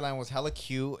whole storyline was hella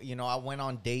cute. I went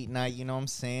on date night, you know what I'm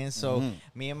saying? So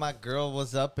me and my girl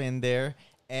was up in there,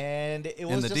 and it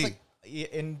was just like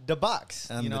in the box.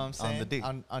 You know what I'm saying? On the D.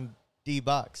 On D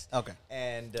box. Okay.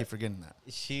 And Keep forgetting that.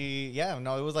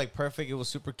 it was like perfect. It was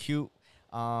super cute.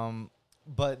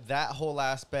 But that whole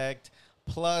aspect,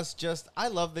 plus just, I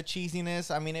love the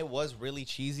cheesiness. I mean, it was really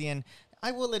cheesy, and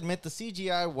I will admit the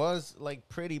CGI was like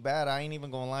pretty bad. I ain't even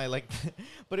gonna lie. Like,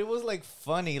 but it was like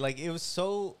funny. Like, it was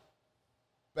so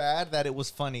bad that it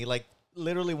was funny. Like,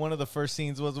 literally one of the first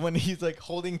scenes was when he's like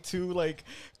holding two like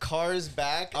cars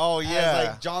back. Oh yeah, as,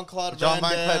 like Jean-Claude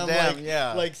Van Damme,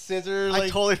 yeah, like scissors. I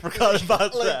totally forgot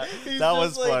about like, that. He's That just,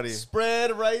 was like, funny.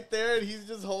 Spread right there, and he's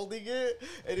just holding it,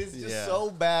 and it's just so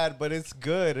bad, but it's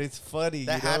good. It's funny.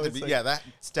 That had to It's be. like, Yeah,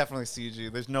 that's definitely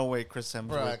CG. There's no way Chris Hemsworth.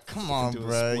 Bruh, come can on, do a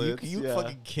bruh. splits. You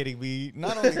fucking kidding me?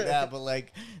 Not only that,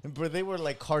 but they were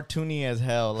like cartoony as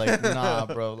hell. Like, nah,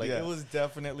 bro. Like, it was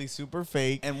definitely super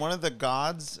fake. And one of the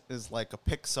gods is like a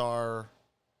Pixar,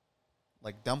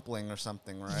 like dumpling or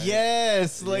something, right?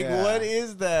 Yes. Like, what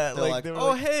is that? They're like,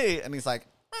 oh, hey. And he's like,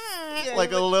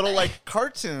 like a little like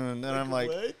cartoon. And I'm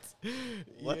like,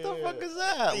 what the fuck is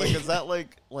that? Like, is that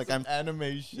like I'm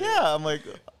animation? Yeah. I'm like,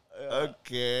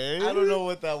 okay. I don't know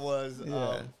what that was.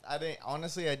 Yeah. I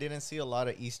didn't see a lot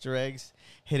of Easter eggs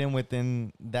hidden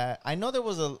within that. I know there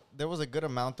was a good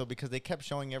amount though, because they kept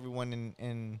showing everyone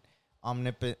in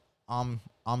Omnipotent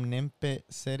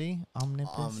City.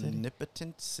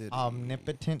 Omnipotent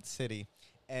City.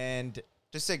 And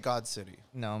just say God City.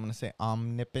 no, I'm gonna say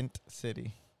Omnipotent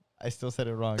City. I still said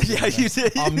it wrong. Yeah, you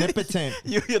did. Omnipotent.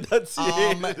 You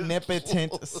enunciated.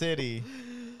 Omnipotent City.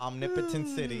 Omnipotent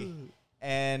City.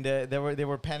 And they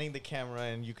were panning the camera,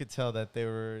 and you could tell that they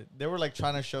were like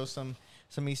trying to show some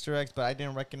Easter eggs, but I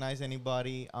didn't recognize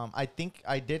anybody. I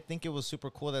did think it was super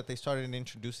cool that they started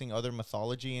introducing other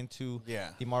mythology into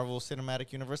the Marvel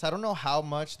Cinematic Universe. I don't know how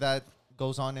much that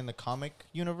goes on in the comic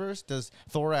universe. Does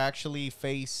Thor actually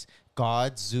face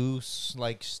God, Zeus,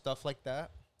 like stuff like that?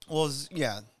 Well,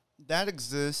 yeah, that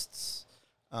exists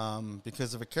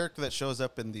because of a character that shows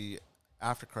up in the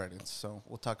after credits. So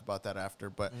we'll talk about that after.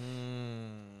 But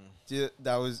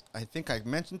that was, I think I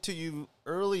mentioned to you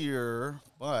earlier,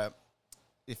 but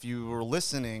if you were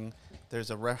listening,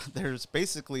 there's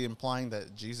basically implying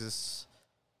that Jesus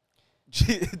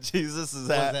is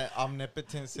at that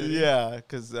Omnipotent City. Yeah,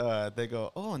 because they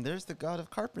go, oh, and there's the God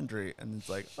of carpentry, and it's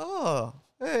like, oh,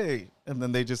 hey, and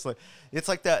then they just like, it's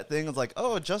like that thing. It's like,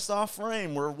 oh, just off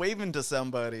frame, we're waving to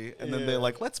somebody, and then they're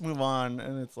like, let's move on,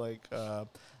 and it's like a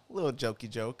little jokey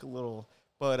joke, a little,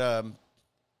 but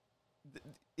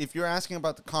if you're asking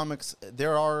about the comics,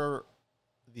 there are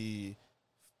the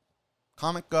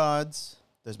comic gods,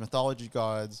 there's mythology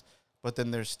gods, but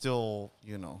then there's still,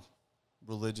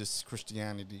 religious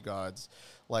Christianity gods.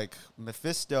 Like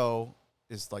Mephisto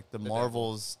is like the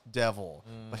Marvel's devil,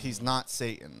 but he's not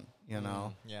Satan,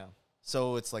 Yeah.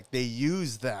 So it's like they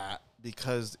use that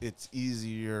because it's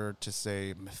easier to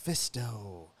say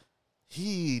Mephisto,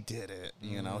 he did it,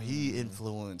 he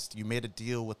influenced. You made a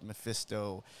deal with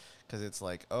Mephisto. Because it's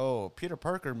like, oh, Peter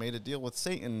Parker made a deal with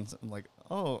Satan. I'm like,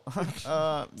 oh,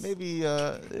 maybe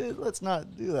let's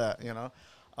not do that,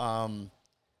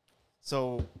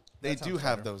 So they do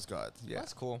have those gods. Yeah,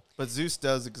 that's cool. But Zeus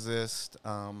does exist,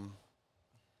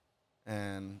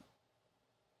 and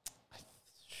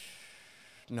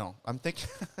no, I'm thinking.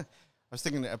 I was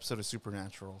thinking the episode of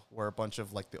Supernatural where a bunch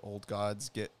of like the old gods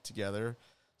get together.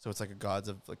 So it's like a gods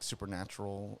of like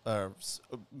supernatural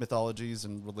mythologies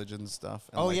and religions stuff.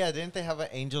 And didn't they have an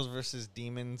angels versus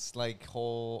demons like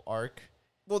whole arc?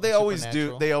 Well, they always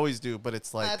do. They always do, but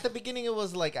it's like at the beginning it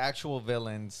was like actual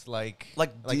villains, like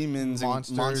demons monsters,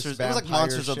 and monsters. It was like vampires,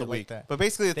 monsters of the shit like week. that. But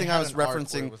basically, the They thing I had was an arc where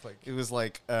referencing, it was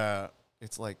like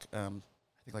it's like I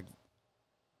think like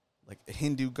a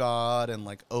Hindu god and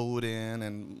like Odin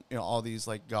and all these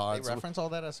like gods. They reference all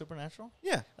that as Supernatural.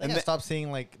 Yeah, I stopped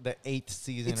seeing like the 8th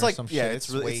season it's or like some yeah, shit. it's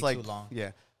really way too long.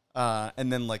 Yeah,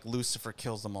 and then like Lucifer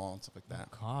kills them all and stuff like that.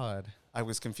 God. I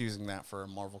was confusing that for a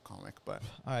Marvel comic, but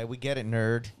All right, we get it,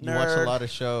 nerd. You watch a Nerd. lot of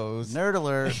shows. Nerd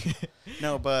alert.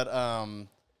 No, but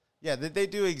Yeah, they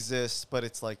do exist, but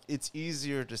it's like it's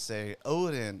easier to say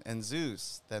Odin and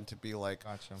Zeus than to be like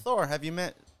Gotcha. Thor. Have you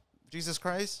met Jesus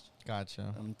Christ?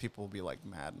 Gotcha. And people will be like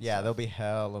mad. and Yeah, stuff. they'll be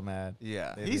hella mad.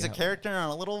 Yeah, they'd he's be a hella- character in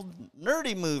a little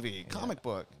nerdy movie, comic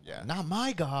book. Yeah, Not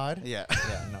my god. yeah,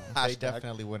 Yeah, no, they Hashtag.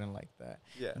 definitely wouldn't like that.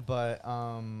 yeah. But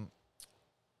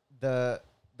the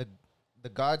the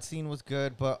god scene was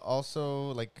good, but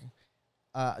also like,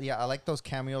 yeah, I like those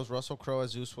cameos. Russell Crowe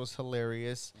as Zeus was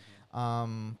hilarious.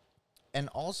 And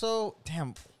also,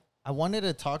 damn, I wanted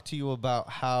to talk to you about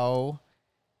how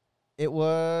it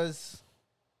was.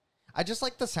 I just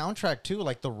like the soundtrack too,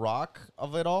 like the rock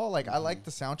of it all. Like I like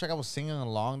the soundtrack. I was singing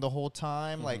along the whole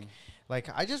time. Like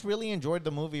I just really enjoyed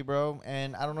the movie, bro.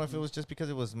 And I don't know if it was just because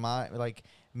it was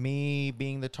me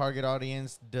being the target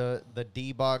audience, the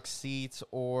D box seats,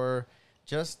 or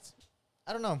just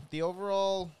I don't know the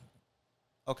overall.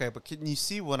 Okay, but can you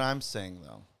see what I'm saying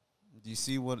though? Do you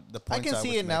see what the I points can see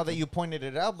was it now that making? you pointed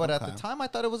it out, but at the Okay. time I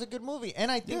thought it was a good movie,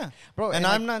 and I think, Yeah, bro, and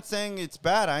like, I'm not saying it's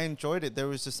bad. I enjoyed it. There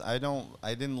was just I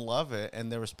didn't love it,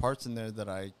 and there was parts in there that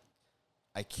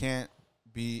I can't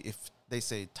be. If they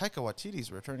say Taika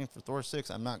Waititi's returning for Thor 6,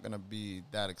 I'm not gonna be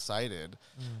that excited.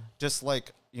 Just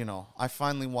like I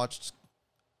finally watched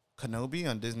Kenobi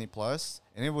on Disney Plus,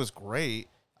 and it was great.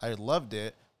 I loved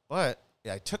it, but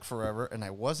I took forever, and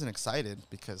I wasn't excited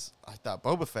because I thought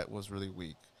Boba Fett was really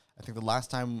weak. I think the last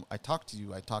time I talked to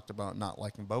you, I talked about not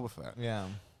liking Boba Fett. Yeah,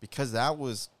 Because that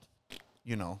was,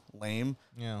 lame.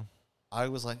 yeah, I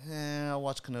was like, I'll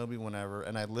watch Kenobi whenever.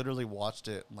 And I literally watched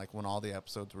it like when all the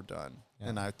episodes were done. Yeah.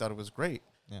 And I thought it was great.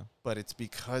 yeah, But it's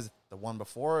because the one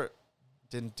before it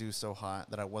didn't do so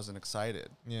hot that I wasn't excited.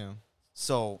 yeah.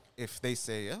 So if they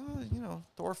say,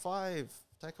 Thor 5,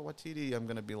 Taika Waititi, I'm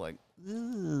going to be like,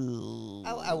 ooh.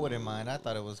 I wouldn't mind. I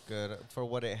thought it was good for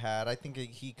what it had. I think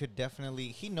he could definitely.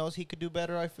 He knows he could do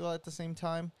better. I feel at the same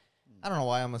time. I don't know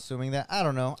why I'm assuming that. I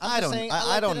don't know. I don't liked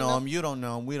it know enough. him. You don't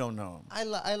know him. We don't know him. I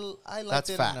liked That's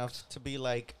it fact. enough to be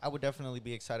like I would definitely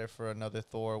be excited for another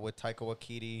Thor with Taika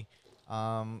Waititi.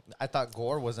 I thought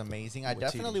Gore was amazing. I Waititi.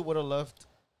 definitely would have loved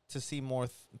to see more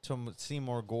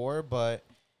Gore, but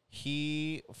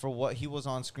for what he was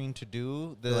on screen to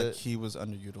do, Like he was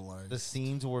underutilized. the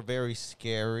scenes were very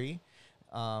scary.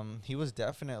 He was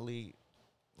definitely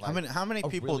how many a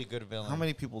people? really good villain. How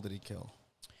many people did he kill?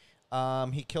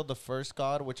 He killed the first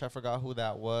god, which I forgot who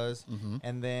that was, Mm-hmm.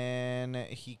 and then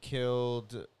he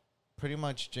killed pretty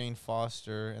much Jane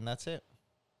Foster, and that's it.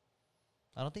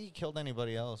 I don't think he killed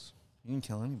anybody else. He didn't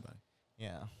kill anybody.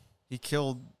 Yeah, He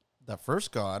killed the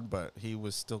first god, but he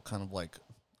was still kind of like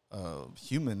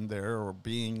human there or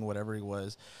being whatever he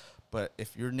was. But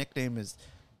if your nickname is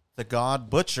the God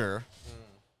Butcher,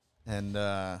 and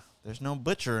there's no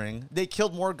butchering, they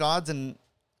killed more gods in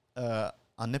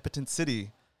Omnipotent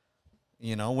City.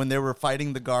 When they were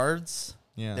fighting the guards,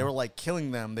 yeah. they were like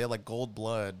killing them. They had like gold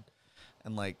blood,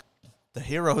 and like the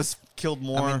heroes killed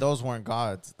more. I mean, those weren't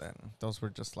gods then. Those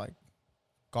were just like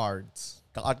guards,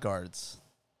 god guards.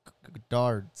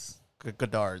 dards.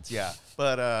 Godards, yeah.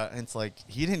 But it's like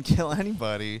he didn't kill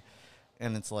anybody,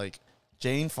 and it's like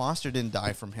Jane Foster didn't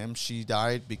die from him. She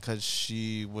died because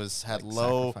she had Like,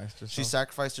 low. sacrificed She herself.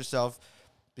 sacrificed herself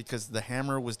because the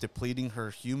hammer was depleting her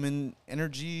human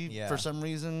energy Yeah. for some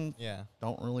reason. Yeah,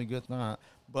 Don't really get that,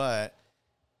 but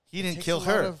he It didn't takes kill a lot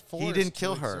her. of He force didn't to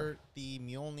kill her. exert the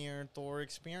Mjolnir Thor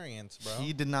experience, bro.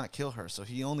 He did not kill her, so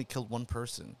he only killed one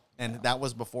person, and that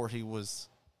was before he was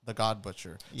the God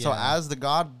Butcher. So Yeah. as the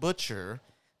God Butcher,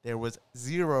 there was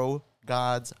 0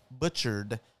 gods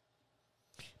butchered.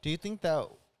 Do you think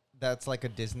that's like a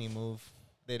Disney move?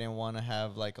 They didn't want to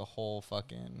have like a whole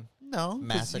fucking No, 'cause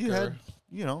massacre.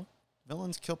 you had,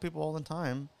 villains kill people all the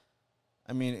time.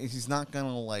 I mean, he's not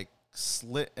gonna like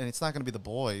slit, and it's not gonna be the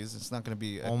boys. It's not gonna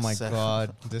be. Oh my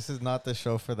god, this is not the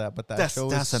show for that, but that That's- show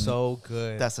that's is an- so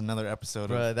good. That's another episode.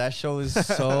 Bruh, that show is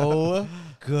so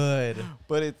good.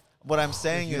 But what I'm If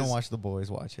saying you is, don't watch The Boys,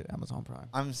 watch it. Amazon Prime.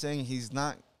 I'm saying he's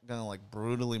not gonna like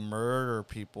brutally murder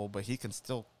people, but he can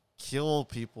still kill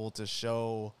people to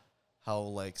show how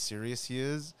like serious he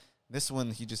is. This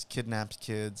one, he just kidnaps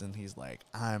kids, and he's like,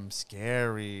 "I'm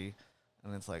scary,"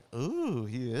 and it's like, "Ooh,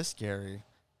 he is scary,"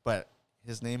 but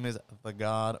his name is the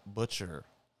God Butcher.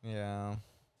 Yeah.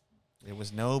 There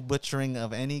was no butchering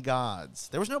of any gods.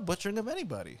 There was no butchering of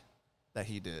anybody that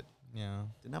he did. Yeah.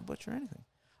 Did not butcher anything.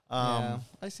 Yeah.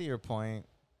 I see your point.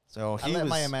 So I he let was.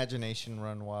 my imagination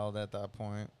run wild at that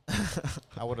point.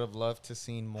 I would have loved to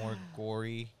seen more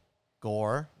gory,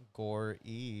 Gore.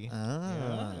 gore-y.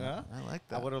 Ah, I like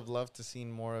I that. would have loved to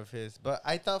seen more of his, but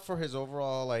I thought for his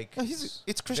overall like No,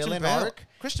 it's Christian villain Bale. arc.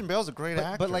 Christian Bale's a great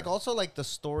actor. But like also like the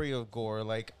story of Gore,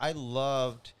 like I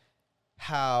loved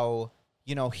how,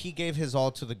 you know, he gave his all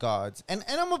to the gods. And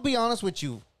I'm going to be honest with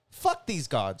you. Fuck these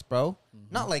gods, bro.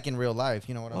 Not like in real life,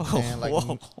 you know what I'm saying? Like,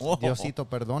 whoa. Diosito,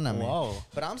 perdóname. Whoa.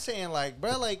 But I'm saying, like,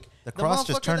 bro, like... The cross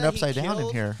just motherfucker turned that he upside down in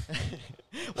killed- here.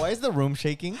 Why is the room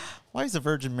shaking? Why is the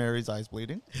Virgin Mary's eyes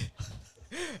bleeding?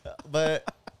 But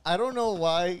I don't know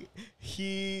why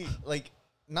he, like...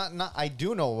 Not. I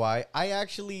do know why. I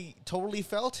actually totally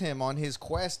felt him on his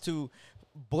quest to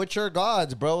butcher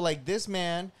gods, bro. Like, this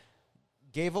man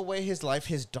gave away his life,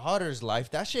 his daughter's life.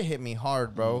 That shit hit me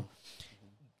hard, bro.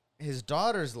 His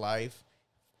daughter's life,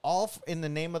 all in the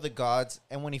name of the gods.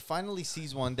 And when he finally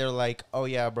sees one, they're like, "Oh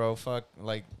yeah, bro, fuck.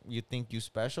 Like, you think you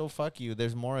special? Fuck you.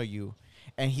 There's more of you."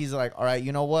 And he's like, "All right,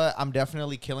 you know what? I'm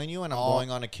definitely killing you, and I'm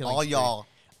going on a killing all spree." y'all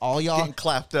All y'all getting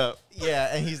clapped up.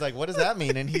 Yeah, and he's like, "What does that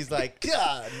mean?" And he's like,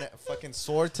 "God, fucking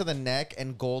sword to the neck,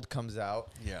 and gold comes out."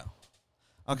 Yeah.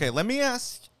 Okay, let me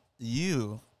ask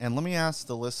you, and let me ask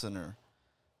the listener,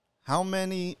 how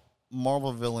many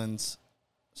Marvel villains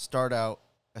start out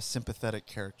as sympathetic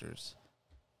characters?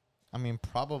 I mean,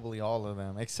 probably all of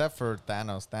them, except for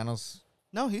Thanos. Thanos,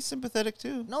 No, he's sympathetic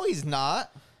too. no, he's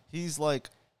not. He's like,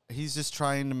 he's just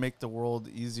trying to make the world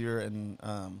easier and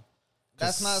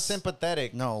That's 'cause- not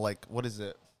sympathetic. No, like what is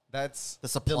it? That's The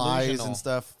supplies delusional. and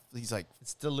stuff. He's like,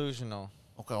 It's delusional.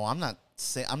 okay, well, I'm not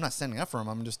standing up for him.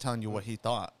 I'm just telling you what he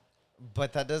thought.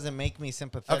 But that doesn't make me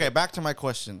sympathetic. Okay, back to my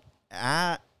question.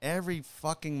 Every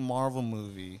fucking Marvel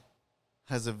movie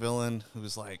has a villain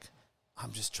who's like,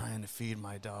 I'm just trying to feed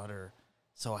my daughter,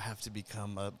 so I have to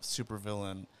become a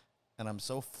supervillain, and I'm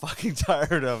so fucking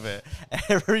tired of it.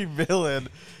 Every villain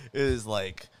is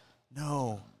like,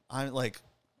 no, I'm like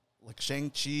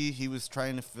Shang-Chi, he was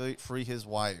trying to free his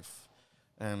wife,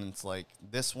 and it's like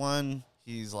this one,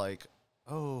 he's like,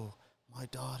 oh, my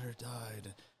daughter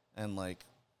died, and like,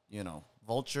 you know,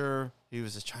 Vulture, he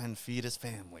was just trying to feed his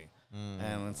family.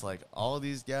 And it's like all of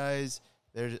these guys,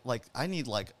 they're like, I need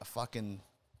like a fucking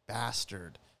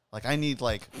bastard. Like I need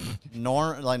like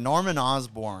Norman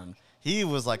Osborn. He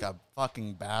was like a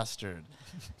fucking bastard.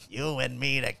 You and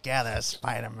me together,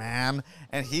 Spider-Man.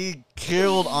 And he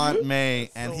killed Aunt May,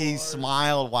 and he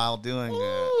smiled while doing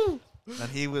it. And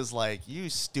he was like, you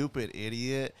stupid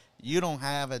idiot. You don't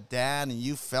have a dad, and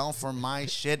you fell for my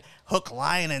shit. Hook,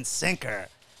 line, and sinker.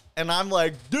 And I'm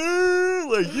like,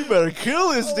 dude, like, you better kill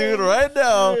this dude right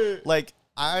now. Like,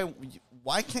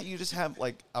 why can't you just have,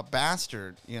 like, a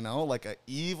bastard, you know? Like, a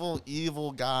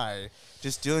evil guy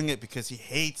just doing it because he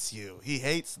hates you. He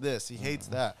hates this. He hates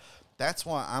that. That's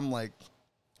why I'm like,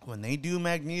 when they do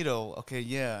Magneto, okay,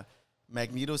 yeah,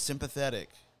 Magneto's sympathetic.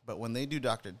 But when they do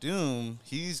Doctor Doom,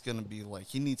 he's going to be like,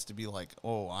 he needs to be like,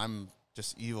 oh, I'm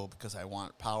just evil because I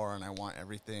want power and I want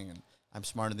everything. And I'm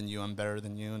smarter than you. I'm better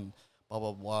than you. And blah,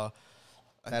 blah, blah.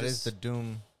 That is the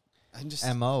Doom I'm just,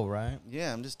 MO, right?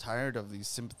 yeah, I'm just tired of these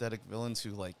sympathetic villains who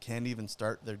like can't even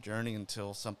start their journey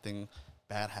until something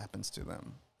bad happens to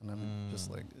them. And I'm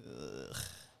just like, ugh.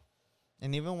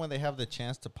 And even when they have the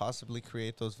chance to possibly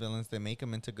create those villains, they make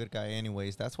them into good guy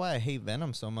anyways. That's why I hate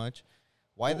Venom so much.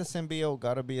 Why the symbiote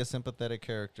gotta be a sympathetic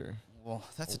character? Well,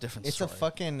 that's a different It's story. a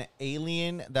fucking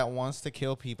alien that wants to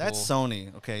kill people. That's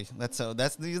Sony, okay? That's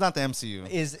he's not the MCU.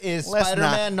 Is Let's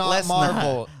Spider-Man not let's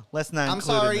Marvel? Let's not. I'm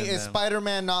include sorry, him in is them.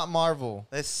 Spider-Man not Marvel?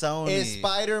 It's Sony. Is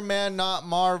Spider-Man not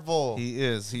Marvel? He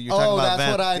is. You're talking Oh, about that's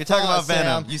Venom. what I You're thought, talking about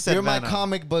Venom. Sam. You said You're Venom. my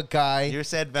comic book guy. You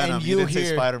said Venom. and You didn't say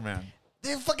here- Spider-Man.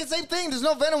 They're fucking same thing. There's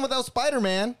no Venom without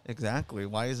Spider-Man. Exactly.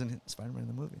 Why isn't Spider-Man in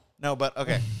the movie? No, but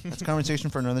okay. That's a conversation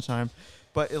for another time.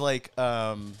 But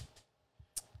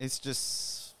it's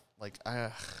just like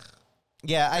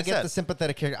Yeah, I Like I get said. the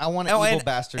sympathetic character. I want an evil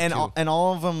bastard and too. and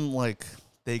all of them like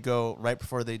they go right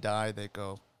before they die. They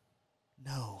go,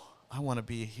 no, I want to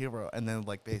be a hero, and then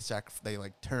like they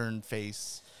like turn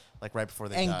face like right before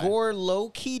they And die. Gore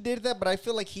low-key did that, but I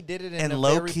feel like he did it in and a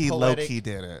low very key poetic...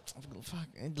 did it. Fuck,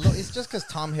 it's just because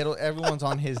Tom Hiddle, everyone's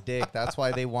on his dick. That's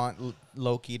why they want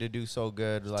Loki to do so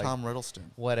good. Like, Tom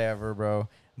Riddleston. whatever, bro.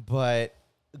 But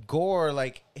Gore,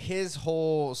 like his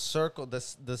whole circle,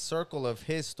 the circle of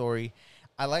his story,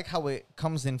 I like how it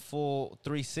comes in full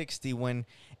 360 when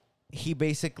he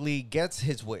basically gets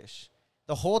his wish.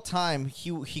 The whole time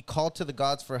he called to the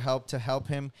gods for help to help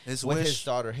him His with wish his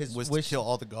daughter. His was wish to kill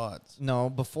all the gods. No,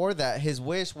 before that, his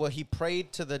wish, what he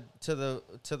prayed to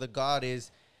the God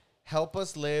is, help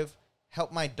us live,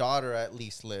 help my daughter at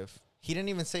least live. He didn't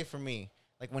even say for me.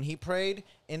 Like when he prayed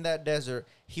in that desert,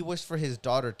 he wished for his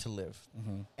daughter to live.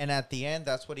 And at the end,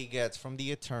 that's what he gets from the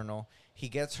Eternal. He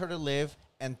gets her to live,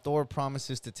 and Thor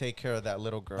promises to take care of that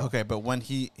little girl. Okay, but when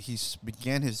he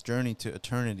began his journey to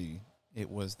eternity, it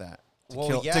was that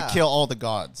to kill all the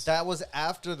gods. That was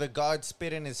after the god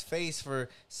spit in his face for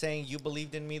saying, "You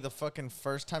believed in me the fucking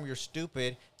first time, you're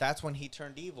stupid." That's when he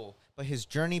turned evil. But his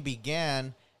journey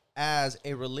began as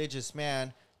a religious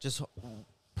man just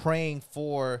praying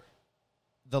for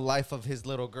the life of his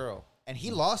little girl. And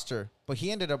he lost her, but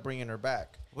he ended up bringing her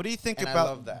back. What do you think And I about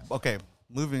love that. Okay,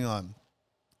 moving on.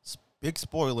 Big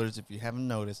spoilers if you haven't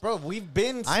noticed. Bro, we've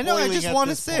been I know, I spoiling just at want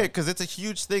to this say it point. because it's a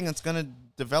huge thing that's going to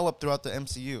develop throughout the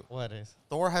MCU. What is?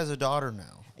 Thor has a daughter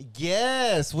now.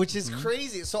 Yes, which is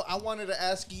crazy. So I wanted to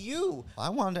ask you, I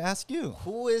wanted to ask you.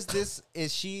 who is this?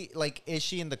 Is she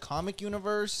in the comic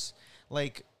universe?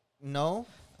 Like, no?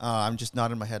 I'm just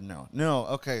nodding my head no. No,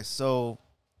 okay, so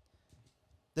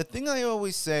the thing I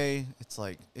always say, it's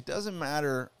like, it doesn't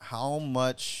matter how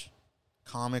much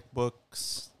comic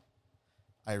books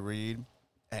I read.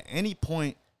 At any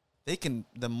point,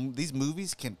 these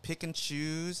movies can pick and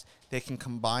choose. They can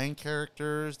combine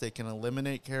characters. They can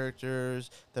eliminate characters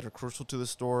that are crucial to the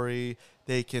story.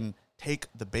 They can take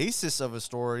the basis of a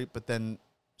story, but then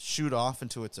shoot off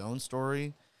into its own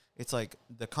story. It's like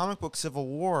the comic book Civil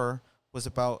War was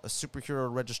about a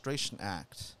superhero registration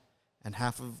act. And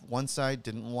half of one side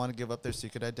didn't want to give up their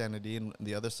secret identity, and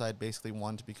the other side basically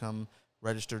wanted to become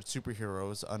registered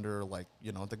superheroes under, like,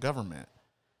 the government.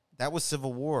 That was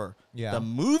Civil War. Yeah. The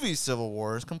movie Civil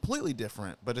War is completely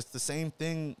different, but it's the same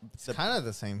thing. It's kind of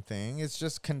the same thing. It's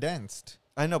just condensed.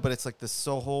 I know, but it's like this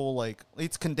whole, like,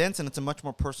 it's condensed, and it's a much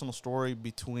more personal story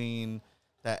between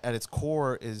that. At its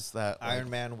core is that Iron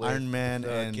Man with Iron Man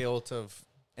the and guilt of...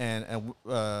 and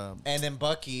And then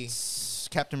Bucky.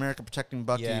 Captain America protecting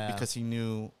Bucky Yeah. because he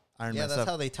knew Iron Yeah, Man that's stuff.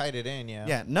 how they tied it in, yeah.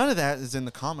 Yeah, none of that is in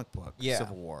the comic book, Yeah.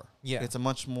 Civil War. Yeah. It's a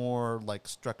much more, like,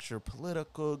 structure,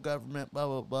 political, government, blah,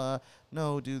 blah, blah.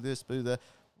 No, do this, do that.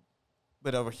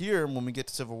 But over here, when we get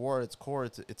to Civil War, at its core,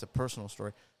 it's a personal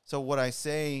story. So what I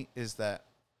say is that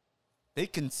they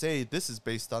can say, this is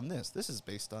based on this is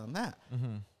based on that.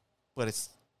 Mm-hmm. But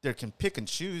they can pick and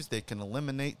choose. They can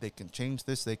eliminate. They can change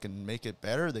this. They can make it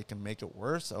better. They can make it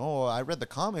worse. Oh, I read the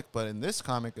comic, but in this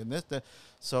comic, and this, that.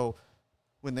 So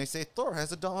when they say Thor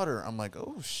has a daughter, I'm like,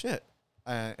 oh, shit.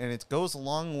 And it goes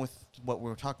along with what we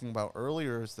were talking about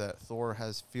earlier, is that Thor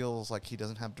feels like he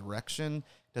doesn't have direction,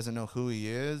 doesn't know who he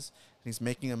is. And he's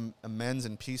making amends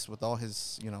and peace with all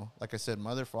his, like I said,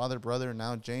 mother, father, brother, and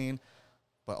now Jane.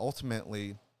 But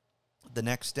ultimately, the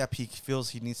next step he feels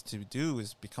he needs to do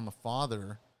is become a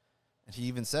father. And he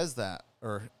even says that.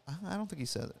 Or I don't think he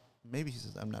said it. Maybe he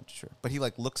says, I'm not sure. But he,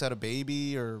 like, looks at a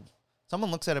baby, or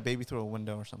someone looks at a baby through a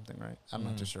window or something, right? I'm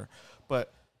not too sure.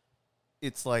 But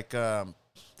it's like,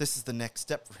 this is the next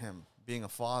step for him, being a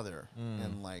father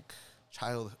and, like,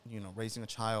 raising a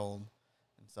child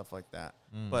and stuff like that.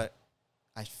 But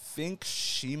I think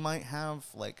she might have,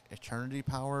 like, eternity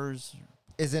powers.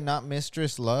 Is it not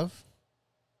Mistress Love?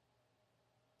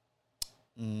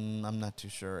 I'm not too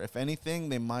sure. If anything,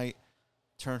 they might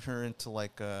turn her into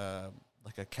like a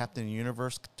Captain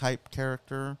Universe type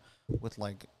character with,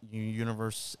 like,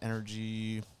 universe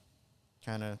energy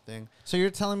kind of thing. So you're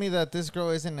telling me that this girl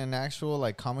isn't an actual,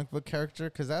 like, comic book character?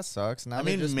 Because that sucks. Now I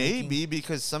they're mean, just maybe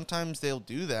because sometimes they'll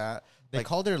do that. They Like,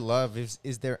 called her Love.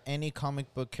 Is there any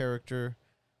comic book character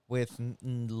with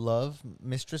love,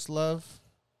 Mistress Love?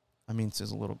 I mean,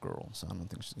 she's a little girl, so I don't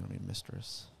think she's gonna be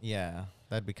mistress. Yeah,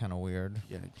 that'd be kind of weird.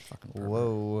 Yeah, you fucking pervert.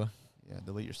 Whoa. Yeah,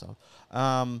 delete yourself.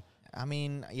 I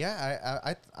mean, yeah,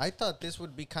 I thought this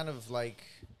would be kind of like,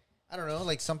 I don't know,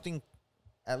 like something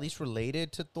at least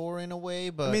related to Thor in a way.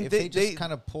 But I mean, if they they just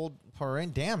kind of pulled her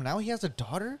in, damn, now he has a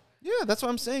daughter? Yeah, that's what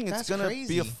I'm saying. It's That's gonna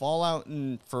crazy. be a fallout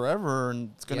in forever,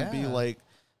 and it's gonna be Yeah. like,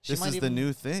 She this might is the even-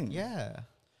 new thing. Yeah.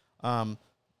 Um,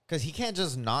 Because he can't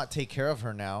just not take care of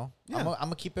her now. Yeah. I'm going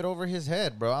to keep it over his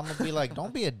head, bro. I'm going to be like,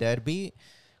 don't be a deadbeat.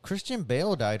 Christian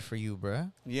Bale died for you,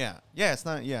 bro. yeah, it's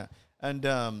not. Yeah, and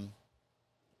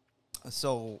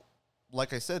so,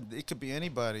 like I said, it could be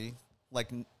anybody.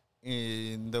 Like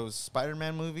in those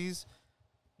Spider-Man movies,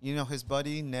 his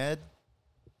buddy Ned,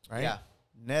 right? Yeah.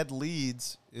 Ned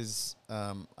Leeds is,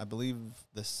 I believe,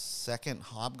 the second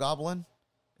Hobgoblin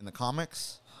in the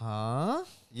comics. Huh?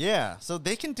 Yeah, so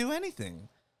they can do anything.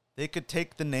 They could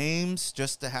take the names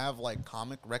just to have, like,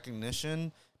 comic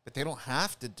recognition, but they don't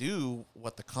have to do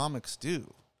what the comics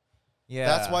do. Yeah.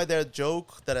 That's why their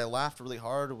joke that I laughed really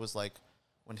hard was, like,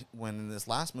 when in this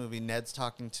last movie, Ned's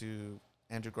talking to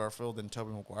Andrew Garfield and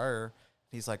Tobey Maguire.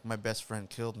 He's like, my best friend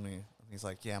killed me. And he's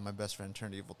like, yeah, my best friend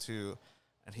turned evil too.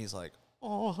 And he's like,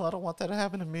 oh, I don't want that to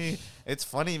happen to me. It's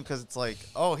funny because it's like,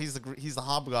 oh, he's the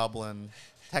Hobgoblin.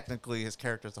 Technically, his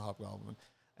character's the Hobgoblin.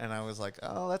 And I was like,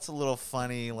 oh, that's a little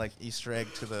funny, like, Easter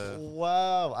egg to the...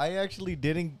 Wow. I actually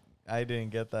didn't I didn't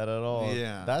get that at all.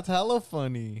 Yeah. That's hella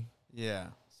funny. Yeah.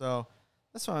 So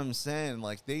that's what I'm saying.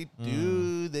 Like they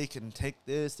can take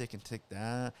this, they can take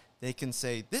that. They can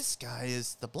say this guy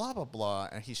is the blah blah blah,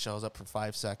 and he shows up for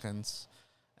 5 seconds,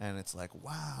 and it's like,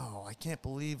 wow, I can't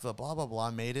believe the blah blah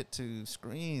blah made it to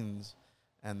screens,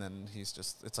 and then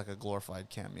it's like a glorified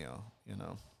cameo, you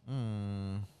know.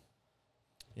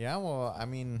 Yeah, well, I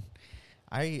mean,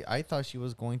 I thought she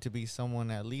was going to be someone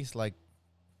at least like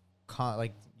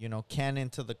canon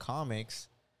to the comics,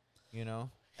 you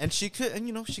know. And she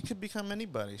could become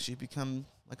anybody. She become,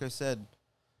 like I said,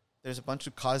 there's a bunch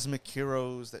of cosmic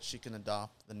heroes that she can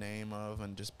adopt the name of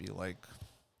and just be like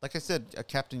I said, a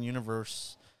Captain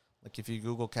Universe. Like if you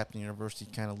Google Captain Universe, he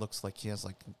kind of looks like he has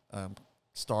like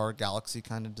star galaxy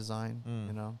kind of design,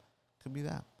 you know. Could be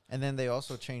that. And then they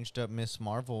also changed up Miss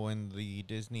Marvel in the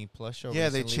Disney Plus show. Yeah,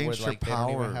 they recently, where, changed her They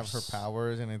don't even have her powers.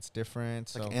 powers, and it's different.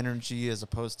 It's like energy as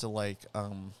opposed to like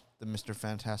the Mr.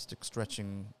 Fantastic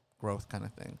stretching growth kind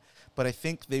of thing. But I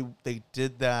think they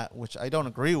did that, which I don't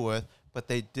agree with, but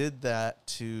they did that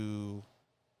because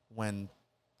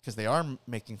they are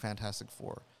making Fantastic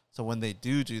Four. So when they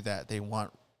do that, they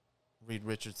want Reed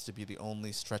Richards to be the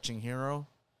only stretching hero.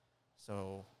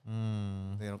 So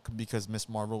because Miss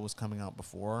Marvel was coming out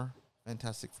before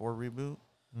Fantastic Four reboot.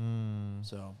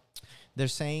 So they're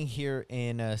saying here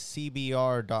in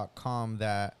CBR.com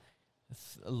that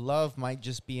Love might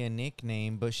just be a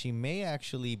nickname, but she may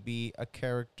actually be a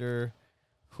character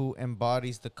who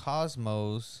embodies the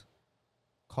cosmos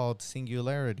called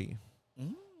Singularity.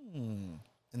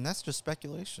 and that's just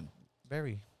speculation.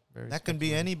 Very, very. That can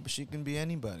be she can be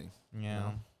anybody. Yeah. You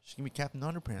know? She can be Captain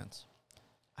Underpants.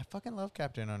 I fucking love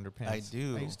Captain Underpants. I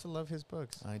do. I used to love his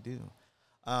books. I do.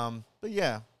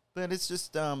 But it's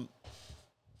just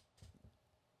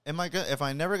if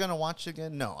I never gonna watch it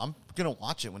again? No, I'm gonna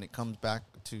watch it when it comes back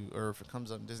or if it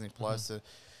comes on Disney Plus.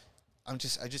 I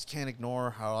just can't ignore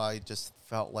how I just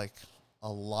felt like a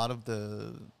lot of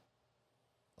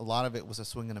it was a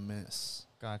swing and a miss.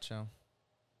 Gotcha.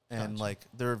 And like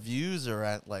the reviews are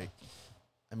at like,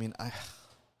 I mean,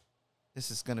 this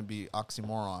is gonna be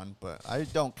oxymoron, but I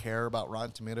don't care about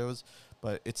Rotten Tomatoes,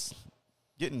 but it's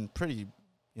getting pretty,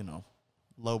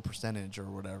 low percentage or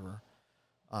whatever.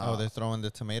 They're throwing the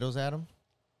tomatoes at him?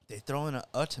 They throw in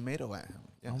a tomato at him.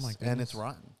 Yes, Oh, my and goodness. it's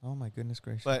rotten. Oh, my goodness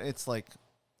gracious. But it's like,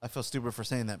 I feel stupid for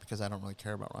saying that because I don't really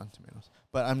care about Rotten Tomatoes.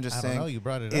 But I'm just I saying. don't know. You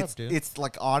brought it it's, up, dude. It's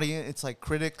like audience. It's like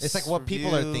critics. It's like what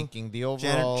people are review, thinking. The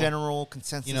overall. general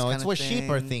consensus. it's kinda what sheep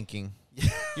are thing. thinking.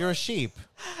 You're a sheep.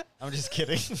 I'm just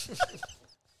kidding.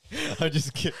 I'm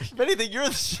just kidding. If anything, you're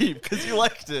the sheep because you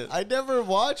liked it. I never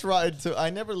I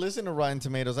never listen to Rotten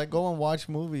Tomatoes. I go and watch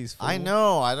movies. Fool. I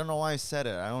know. I don't know why I said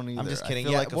it. I don't either. I'm just kidding. I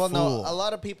feel Yeah, like a well, fool. no, a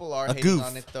lot of people are A hating goof.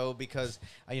 on it though because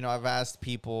I've asked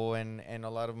people and a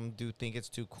lot of them do think it's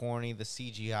too corny. The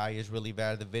CGI is really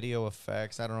bad. The video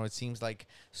effects. I don't know. It seems like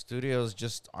studios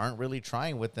just aren't really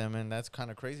trying with them, and that's kind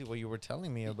of crazy. What you were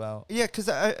telling me about. Yeah, because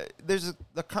there's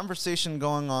a conversation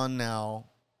going on now,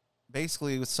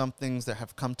 basically with some things that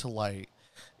have come to light,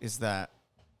 is that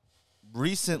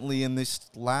recently in this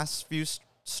last few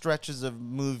stretches of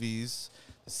movies,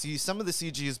 some of the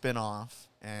CG has been off,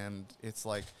 and it's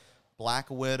like Black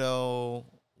Widow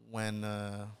when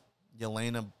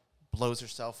Yelena blows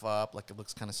herself up, like it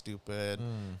looks kind of stupid,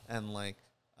 and like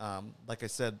I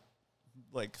said,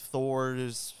 like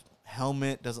Thor's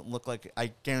helmet doesn't look like.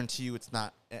 I guarantee you, it's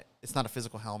not a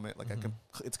physical helmet. Like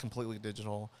it's completely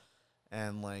digital,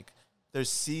 and like there's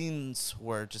scenes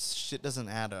where just shit doesn't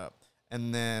add up.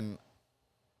 And then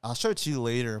I'll show it to you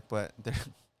later, but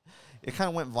it kind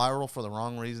of went viral for the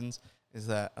wrong reasons. Is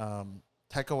that Taika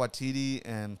Waititi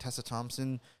and Tessa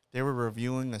Thompson, they were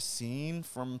reviewing a scene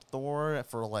from Thor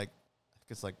for like, I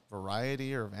think it's like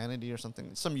Variety or Vanity or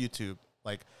something, some YouTube,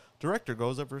 like director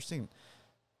goes over a scene.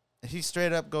 He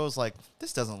straight up goes like,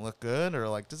 this doesn't look good, or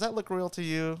like, does that look real to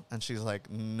you? And she's like,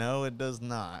 no, it does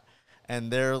not. And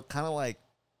they're kind of like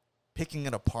picking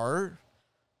it apart,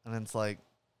 and it's like,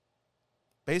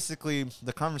 basically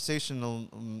the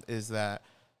conversation is that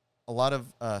a lot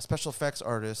of special effects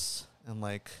artists and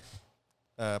like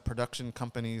production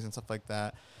companies and stuff like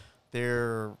that,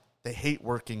 they hate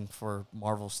working for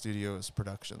Marvel Studios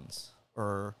productions,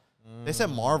 or they said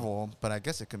Marvel, but I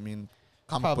guess it could mean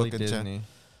comic Probably book and Disney.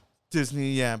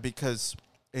 Disney, yeah, because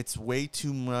it's way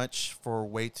too much for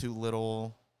way too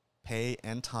little pay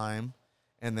and time.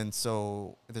 And then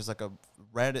so there's like a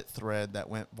Reddit thread that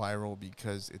went viral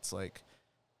because it's like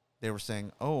they were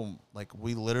saying, oh, like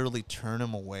we literally turn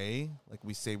them away. Like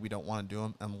we say we don't want to do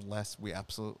them unless we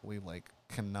absolutely like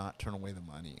cannot turn away the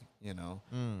money,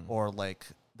 or like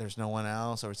there's no one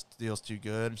else or it's deal's too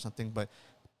good or something. But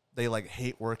they like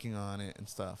hate working on it and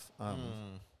stuff.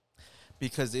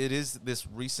 Because it is this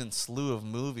recent slew of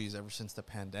movies ever since the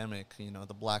pandemic. You know,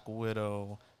 the Black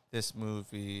Widow, this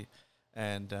movie,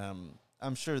 and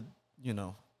I'm sure, you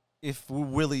know, if we're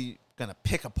really gonna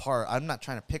pick apart, I'm not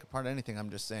trying to pick apart anything.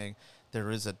 I'm just saying there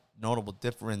is a notable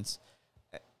difference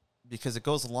because it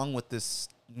goes along with this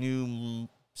new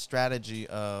strategy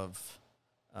of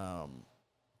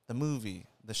the movie,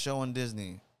 the show on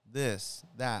Disney, this,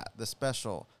 that, the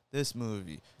special, this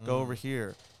movie, go over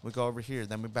here, we go over here,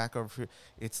 then we back over here.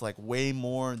 It's like way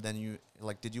more than you,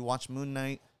 like, did you watch Moon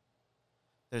Knight?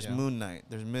 There's Moon Knight,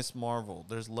 there's Miss Marvel,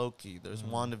 there's Loki, there's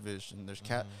WandaVision, there's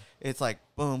Cat. It's like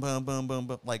boom, boom, boom, boom,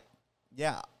 boom. Like,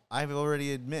 yeah, I've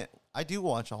already admit, I do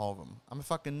watch all of them. I'm a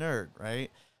fucking nerd,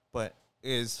 right? But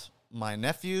is my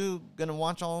nephew gonna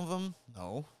watch all of them?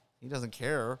 No, he doesn't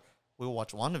care. We'll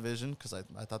watch WandaVision because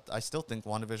I still think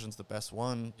WandaVision's the best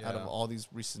one out of all these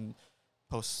recent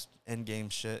post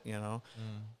Endgame shit, you know.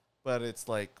 But it's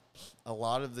like a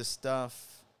lot of this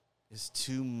stuff is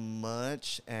too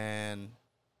much, and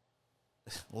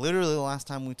literally the last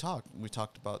time we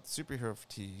talked about superhero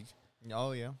fatigue.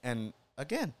 Oh yeah. And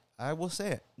again, I will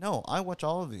say it. No, I watch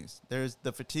all of these.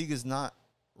 The fatigue is not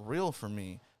real for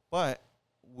me, but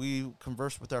we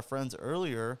conversed with our friends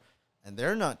earlier, and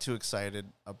they're not too excited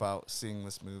about seeing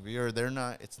this movie, or they're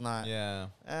not. It's not. Yeah.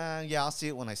 I'll see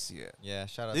it when I see it. Yeah.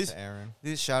 Shout out to Aaron.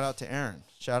 Shout out to Aaron.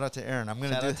 Shout out to Aaron. I'm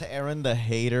gonna Shout out to Aaron the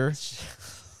hater.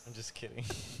 I'm just kidding.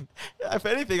 If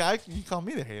anything, you call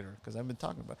me the hater because I've been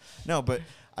talking about. No, but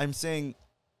I'm saying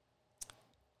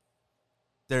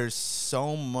there's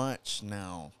so much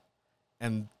now,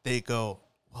 and they go,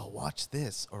 well, watch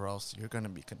this, or else you're gonna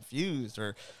be confused,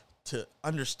 or to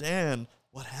understand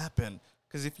what happened.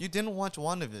 Because if you didn't watch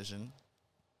WandaVision,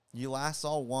 you last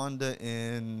saw Wanda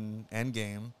in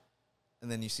Endgame,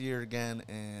 and then you see her again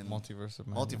in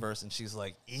Multiverse, and she's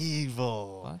like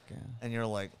evil. Fuck yeah. And you're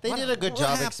like, they did a good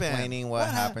job happened? explaining what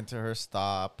happened to her.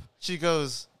 Stop. She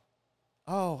goes,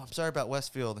 oh, I'm sorry about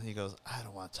Westfield. And he goes, I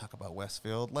don't want to talk about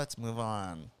Westfield. Let's move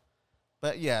on.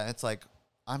 But yeah, it's like,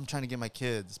 I'm trying to get my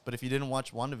kids. But if you didn't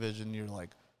watch WandaVision, you're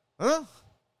like, huh?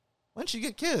 When'd she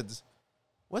get kids?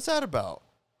 What's that about?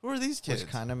 Who are these kids?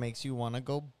 Which kind of makes you want to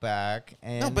go back.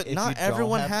 And no, but if not you don't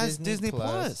everyone have has Disney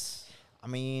Plus. I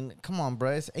mean, come on,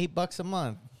 bro. It's $8 a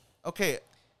month. Okay,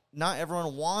 not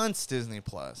everyone wants Disney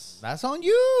Plus. That's on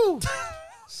you.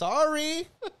 Sorry.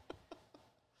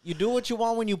 You do what you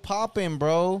want when you pop in,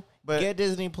 bro. But get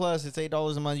Disney Plus. It's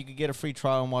 $8 a month. You could get a free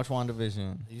trial and watch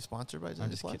WandaVision. Are you sponsored by Disney I'm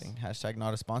just Plus? kidding. Hashtag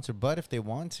not a sponsor. But if they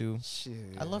want to, Shit.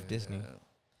 I love Disney.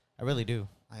 I really do.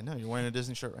 I know. You're wearing a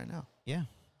Disney shirt right now. Yeah.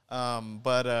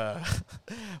 But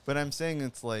I'm saying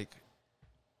it's like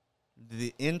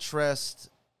the interest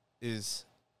is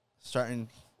starting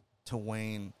to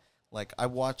wane. Like I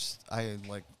watched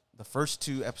the first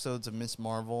 2 episodes of Miss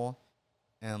Marvel,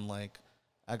 and like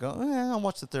I go, I'll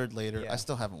watch the third later. Yeah. I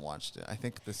still haven't watched it. I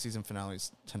think the season finale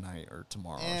is tonight or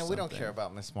tomorrow. And or we don't something. care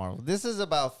about Miss Marvel. This is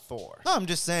about Thor. No, I'm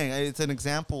just saying it's an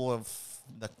example of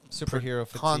the Superhero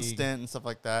fatigue. constant and stuff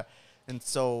like that. And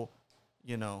so,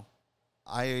 you know,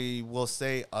 I will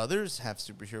say others have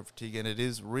superhero fatigue, and it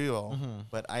is real,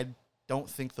 but I don't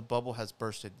think the bubble has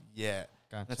bursted yet.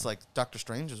 Gotcha. It's like Doctor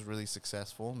Strange was really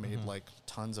successful, made like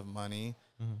tons of money,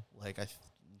 like I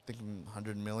think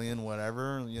 100 million,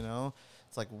 whatever, you know.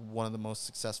 It's like one of the most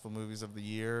successful movies of the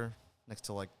year, next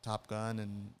to like Top Gun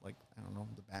and like, I don't know,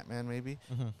 the Batman maybe.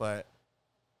 But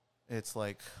it's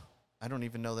like, I don't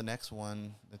even know the next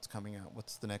one that's coming out.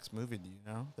 What's the next movie? Do you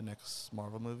know? The next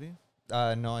Marvel movie?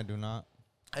 No, I do not.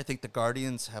 I think the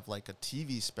Guardians have like a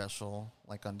TV special,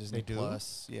 like on Disney do?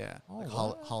 Plus. Yeah, Oh, like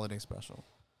what? holiday special.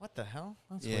 What the hell?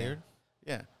 That's Yeah. weird.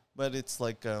 Yeah, but it's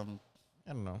like I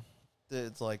don't know.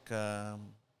 it's like I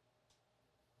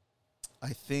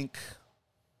think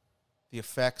the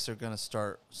effects are gonna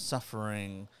start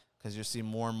suffering because you see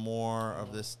more and more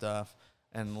of this stuff,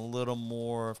 and a little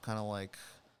more of kind of like,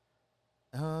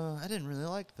 I didn't really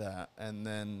like that, and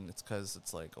then it's because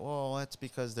it's like, oh, that's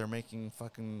because they're making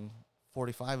fucking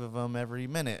 45 of them every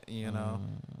minute, you know.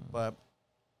 But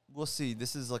we'll see.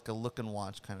 This is like a look and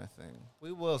watch kind of thing.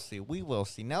 We will see. We will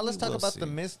see. Now let's We talk will about see.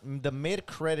 the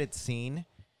mid-credit scene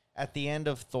at the end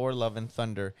of Thor: Love and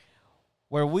Thunder,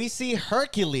 where we see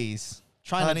Hercules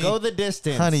trying to go the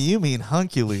distance. you mean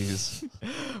Huncules?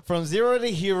 From zero to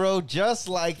hero, just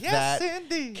like that.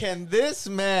 Sandy. Can this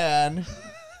man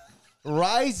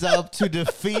rise up to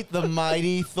defeat the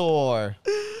mighty Thor?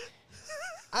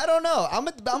 I don't know. I'm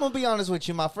gonna be honest with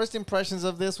you. My first impressions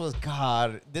of this was,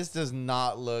 God, this does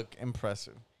not look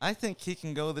impressive. I think he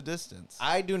can go the distance.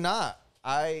 I do not.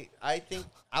 I think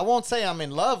I won't say I'm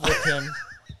in love with him,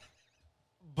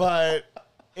 But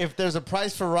if there's a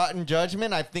prize for rotten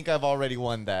judgment, I think I've already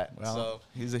won that. Well, So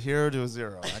he's a hero to a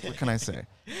zero. Like, what can I say?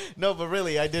 no, but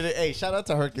really, I did it. Hey, shout out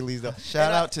to Hercules though.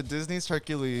 Shout out to Disney's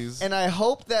Hercules. And I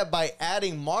hope that by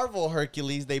adding Marvel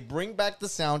Hercules, they bring back the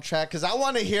soundtrack because I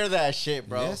want to hear that shit,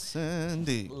 bro. Yes,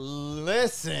 indeed.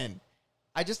 Listen,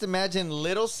 I just imagine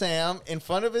little Sam in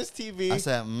front of his TV. I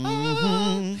said,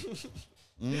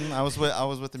 I was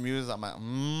with the muse. I'm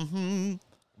like,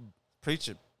 Preach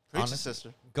it, Honestly.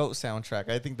 sister. GOAT soundtrack.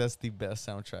 I think that's the best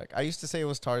soundtrack. I used to say it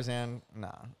was Tarzan.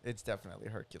 Nah, it's definitely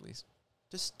Hercules.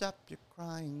 Just stop your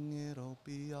crying, it'll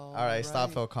be all All right,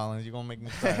 stop, Phil Collins. You're going to make me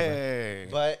cry. bro. Hey,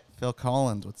 But Phil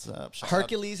Collins, what's up?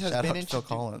 Hercules has shout been out to Phil introduced.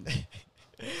 Collins.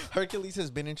 Hercules has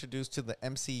been introduced to the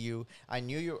MCU. I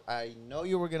know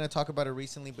you were going to talk about it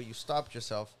recently, but you stopped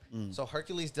yourself. So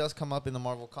Hercules does come up in the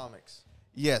Marvel comics.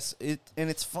 Yes,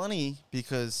 it's funny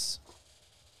because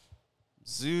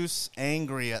Zeus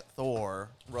angry at Thor.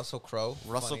 Russell Crowe.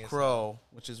 Russell Funny as Crowe,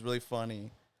 which is really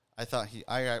funny.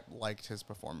 I liked his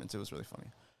performance. It was really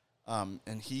funny.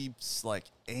 And he's like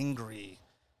angry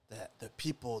that the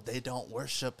people, they don't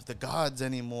worship the gods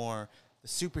anymore. The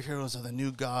superheroes are the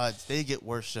new gods. They get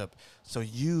worship. So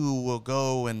you will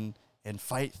go and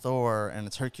fight Thor, and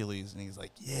it's Hercules. And he's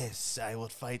like, yes, I will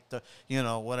fight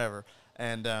whatever.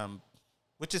 And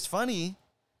which is funny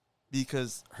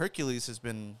because Hercules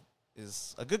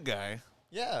is a good guy.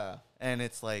 Yeah. And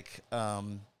it's like,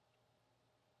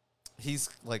 he's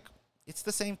like, it's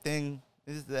the same thing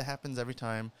that happens every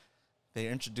time. They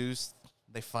introduce,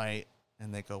 they fight,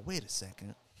 and they go, wait a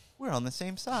second, we're on the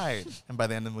same side. And by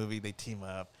the end of the movie, they team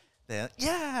up. They're like,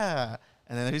 yeah.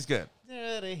 And then he's good.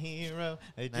 They're the hero,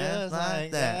 just That's like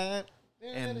like that. that.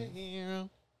 They're the And- hero.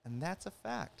 And that's a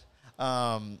fact.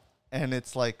 And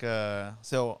it's like,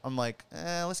 so I'm like,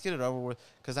 let's get it over with.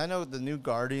 Because I know the new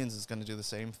Guardians is going to do the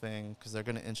same thing because they're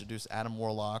going to introduce Adam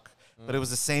Warlock. But it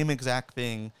was the same exact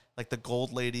thing. Like the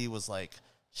gold lady was like,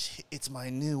 it's my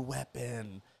new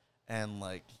weapon. And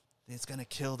like, it's going to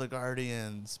kill the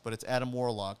Guardians. But it's Adam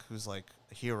Warlock who's like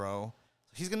a hero.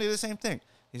 He's going to do the same thing.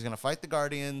 He's going to fight the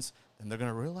Guardians. Then they're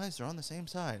going to realize they're on the same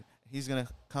side. He's going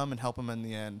to come and help him in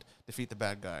the end, defeat the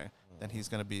bad guy. Then he's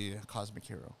going to be a cosmic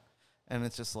hero. And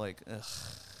it's just like, ugh.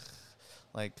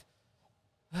 Like,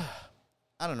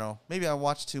 I don't know. Maybe I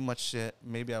watch too much shit.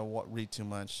 Maybe I read too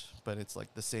much. But it's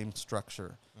like the same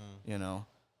structure, you know?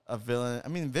 A villain. I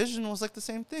mean, Vision was like the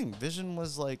same thing. Vision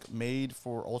was like made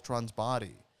for Ultron's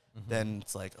body. Then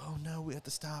it's like, oh no, we have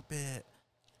to stop it.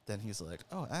 Then he's like,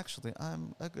 oh, actually,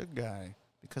 I'm a good guy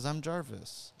because I'm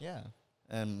Jarvis. Yeah.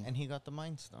 And And he got the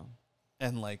Mind Stone.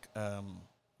 like,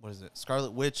 what is it?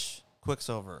 Scarlet Witch,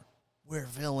 Quicksilver. We're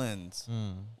villains.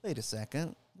 Wait a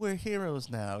second. We're heroes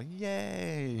now.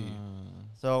 Yay.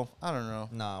 So, I don't know.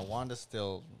 Nah, Wanda's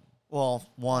still. Well,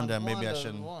 Wanda, maybe I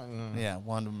shouldn't. Wanda, Yeah,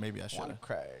 Wanda, maybe I should Wanda have.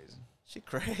 crazy. She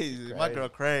crazy. My Crazy. girl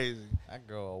crazy. That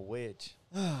girl a witch.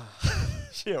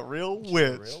 She a real She a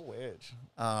witch. real witch.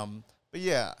 But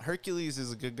yeah, Hercules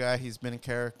is a good guy. He's been a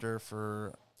character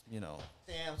for,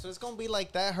 Damn, so it's gonna be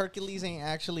like that. Hercules ain't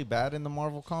actually bad in the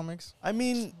Marvel comics. I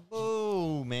mean,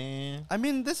 Oh man.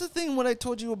 this is the thing what I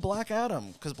told you with Black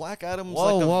Adam, because Black Adam's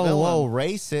Whoa, like a whoa, villain. whoa!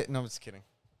 Race it. No, I'm just kidding.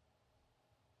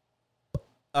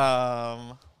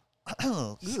 Ugh,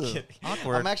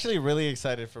 awkward. I'm actually really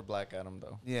excited for Black Adam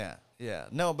though. Yeah.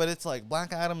 No, but it's like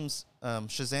Black Adam's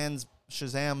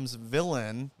Shazam's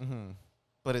villain,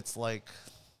 but it's like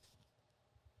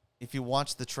if you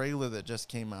watch the trailer that just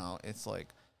came out, it's like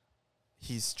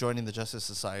he's joining the Justice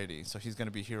Society, so he's going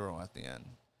to be a hero at the end.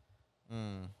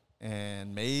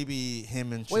 And maybe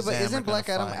him and Shazam Wait, but are isn't gonna Black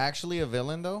Adam fight. actually a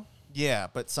villain though? Yeah,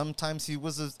 but sometimes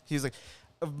he's like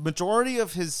a majority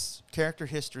of his character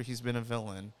history he's been a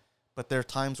villain, but there are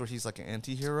times where he's like an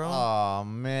anti-hero. Oh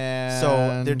man.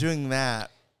 So they're doing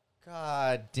that.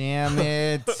 God damn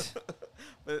it.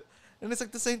 And it's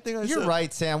like the same thing I You're said.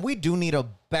 right, Sam. We do need a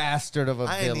bastard of a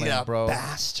I villain, need a bro.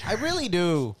 bastard. I really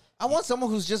do. I want someone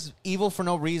who's just evil for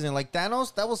no reason. Like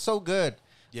Thanos, that was so good.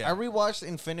 Yeah. I rewatched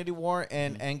Infinity War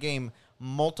and Endgame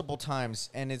multiple times,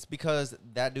 and it's because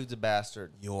that dude's a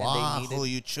bastard. You And are needed- who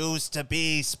you choose to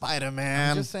be, I'm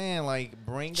Spider-Man. just saying, like,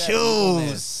 bring that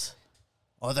evilness. Choose,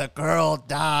 or the girl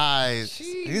dies.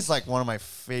 Jeez. He's like one of my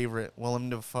favorite. Willem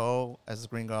Dafoe as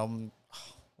Green Goblin,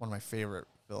 one of my favorite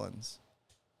villains.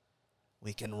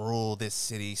 We can rule this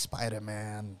city,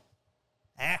 Spider-Man.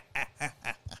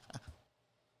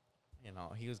 You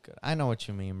know, he was good. I know what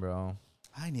you mean, bro.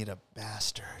 I need a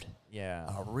bastard. Yeah.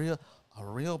 A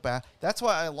real bad. That's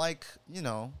why I like,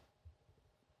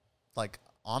 like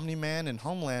Omni-Man and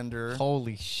Homelander.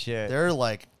 Holy shit. They're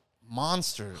like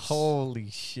monsters. Holy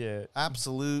shit.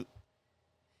 Absolute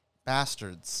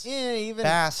Bastards. Yeah, even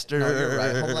Bastards. No, you're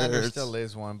right. Homelander still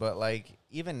is one, but like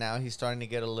even now he's starting to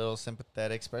get a little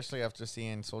sympathetic, especially after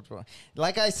seeing Soldier Boy.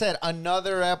 Like I said,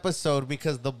 another episode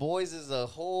because The Boys is a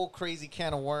whole crazy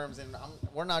can of worms, and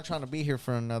we're not trying to be here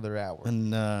for another hour.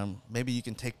 And maybe you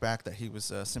can take back that he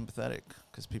was sympathetic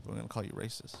because people are going to call you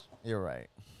racist. You're right.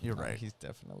 You're No, right. He's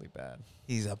definitely bad.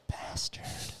 He's a bastard.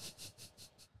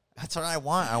 That's what I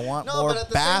want. I want No, more but at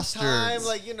the bastards. same time,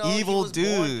 like evil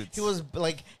dudes.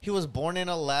 dudes. He was born in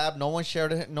a lab. No one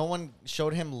showed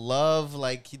him love.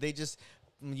 Like they just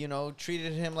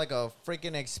treated him like a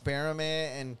freaking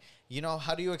experiment. And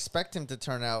how do you expect him to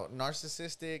turn out?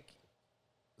 Narcissistic,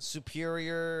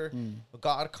 superior,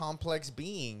 god complex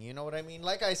being. You know what I mean?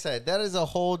 Like I said, that is a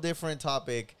whole different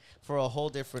topic for a whole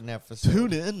different episode.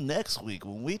 Tune in next week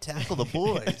when we tackle The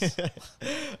Boys.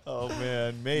 Oh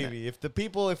man, maybe if the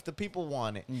people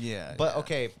want it. Yeah. But yeah.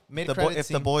 okay, if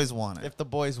the boys want it. If the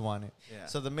boys want it. Yeah.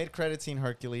 So the mid-credit scene,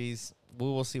 Hercules, we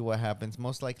will see what happens.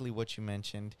 Most likely what you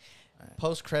mentioned. Right.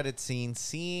 Post-credit scene,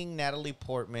 seeing Natalie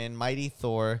Portman, Mighty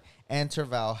Thor, enter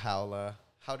Valhalla.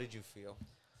 How did you feel?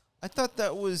 I thought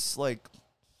that was like,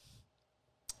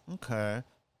 okay.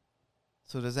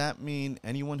 So does that mean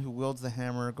anyone who wields the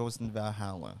hammer goes into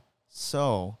Valhalla?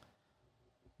 So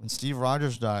when Steve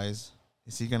Rogers dies,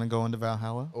 is he going to go into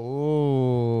Valhalla?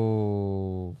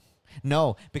 Oh.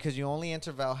 No, because you only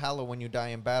enter Valhalla when you die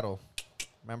in battle.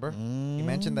 Remember? He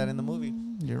mentioned that in the movie.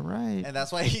 You're right. And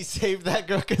that's why he saved that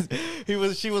girl,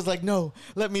 because she was like, no,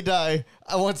 let me die.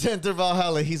 I want to enter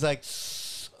Valhalla. He's like,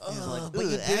 like, but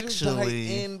you didn't actually-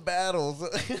 die in battles.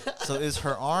 So is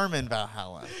her arm in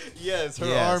Valhalla? Yes, her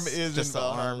Yes, arm is just in the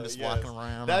Valhalla. arm just yes. walking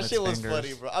around That on shit its was fingers.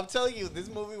 funny, bro. I'm telling you, this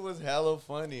movie was hella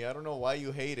funny. I don't know why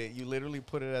you hate it. You literally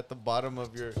put it at the bottom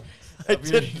of your. I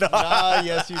did not. Nah,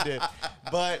 yes, you did.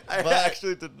 But I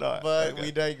actually did not. But Okay.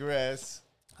 we digress.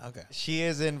 Okay. She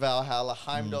is in Valhalla.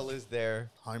 Heimdall is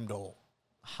there. Heimdall.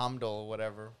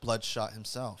 Whatever. Bloodshot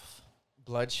himself.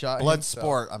 Bloodshot.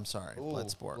 Bloodsport. I'm sorry. Ooh,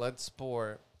 Bloodsport.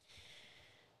 Bloodsport.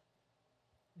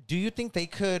 Do you think they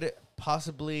could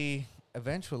possibly,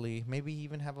 eventually, maybe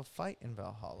even have a fight in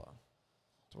Valhalla?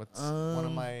 What's one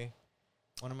of my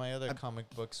other comic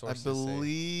book I sources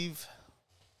believe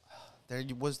there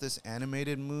was this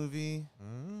animated movie.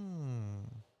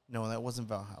 No, that wasn't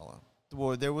Valhalla.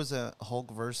 Well, there was a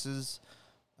Hulk versus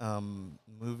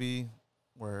movie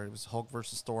where it was Hulk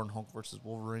versus Thor and Hulk versus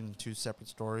Wolverine, two separate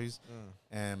stories.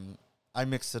 And I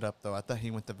mixed it up, though. I thought he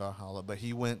went to Valhalla, but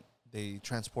they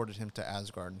transported him to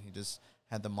Asgard, and he just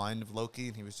had the mind of Loki,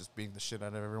 and he was just beating the shit out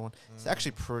of everyone. It's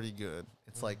actually pretty good.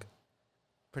 It's like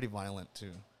pretty violent,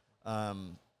 too. I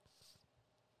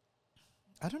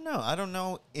don't know. I don't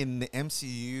know. In the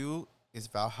MCU, is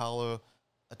Valhalla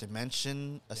a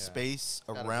dimension, a space,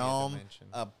 a Gotta be a realm, dimension.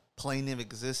 a plane of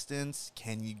existence?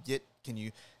 Can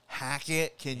you hack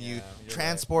it? Can you you're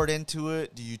transport into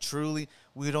it? Do you truly?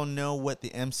 We don't know what the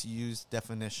MCU's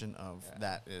definition of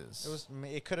that is.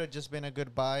 It could have just been a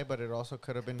goodbye, but it also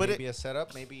could have been But maybe a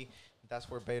setup. Maybe that's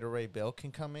where Beta Ray Bill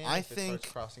can come in. I if it starts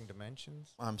think- crossing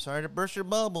dimensions. I'm sorry to burst your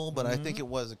bubble, but I think it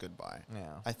was a goodbye. Yeah.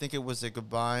 I think it was a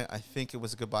goodbye. I think it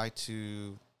was a goodbye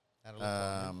to Natalie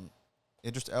Portman.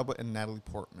 Idris Elba and Natalie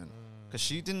Portman, because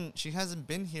she hasn't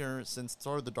been here since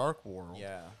Thor: The Dark World.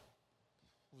 Yeah.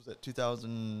 What was that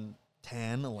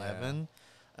 2010, 11?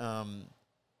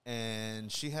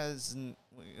 And she hasn't,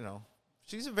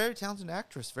 she's a very talented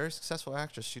actress, very successful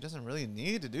actress. She doesn't really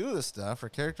need to do this stuff. Her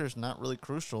character is not really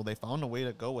crucial. They found a way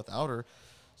to go without her.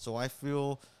 So I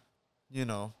feel,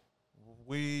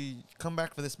 we come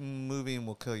back for this movie and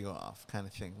we'll kill you off, kind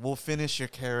of thing. We'll finish your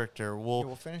character.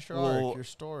 We'll finish your we'll arc, your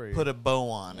story. Put a bow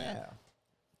on it. Yeah.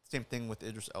 Same thing with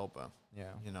Idris Elba.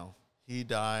 Yeah. He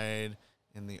died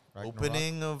in the Ragnarok?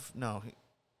 opening of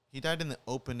he died in the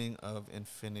opening of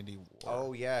Infinity War.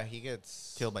 Oh yeah, he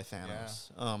gets Killed by Thanos.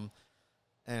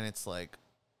 And it's like,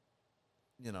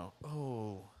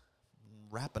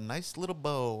 wrap a nice little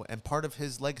bow, and part of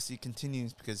his legacy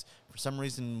continues because for some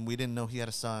reason we didn't know he had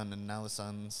a son, and now the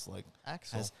son's like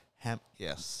Axel. has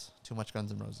yes, too much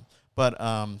Guns N' Roses. But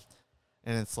and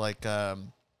it's like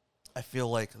I feel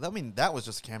like that was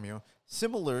just a cameo,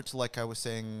 similar to like I was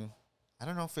saying. I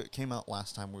don't know if it came out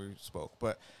last time we spoke,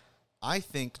 but I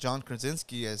think John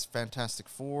Krasinski as Fantastic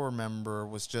Four member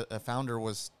was just a founder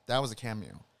was a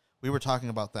cameo. We were talking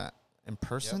about that in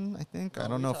person. I think I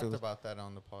don't know if it talked was about that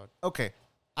on the pod. okay.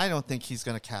 I don't think he's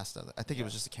gonna cast that. I think it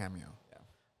was just a cameo. Yeah.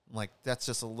 Like that's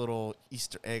just a little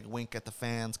Easter egg wink at the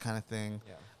fans kind of thing.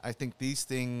 Yeah. I think these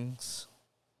things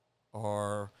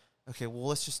are okay. Well,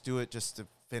 let's just do it just to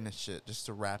finish it, just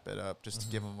to wrap it up, just to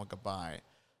give them a goodbye,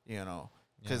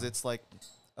 because Yeah. it's like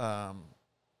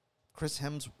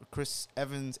Chris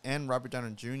Evans and Robert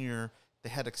Downey Jr., they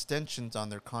had extensions on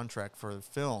their contract for the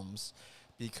films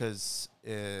because,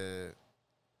 and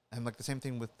like the same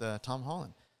thing with Tom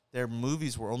Holland. Their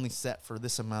movies were only set for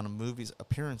this amount of movies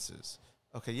appearances.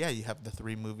 Okay, yeah, you have the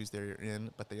 3 movies they're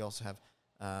in, but they also have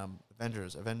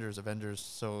Avengers.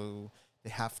 So they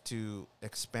have to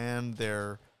expand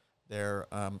their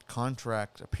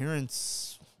contract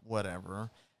appearance, whatever.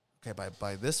 Okay,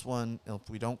 by this one, if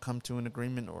we don't come to an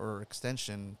agreement or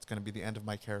extension, it's going to be the end of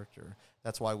my character.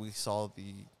 That's why we saw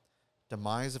the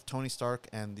demise of Tony Stark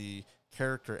and the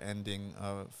character ending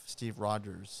of Steve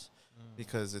Rogers,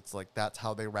 because it's like that's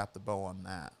how they wrap the bow on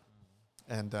that.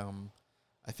 And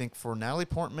I think for Natalie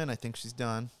Portman, I think she's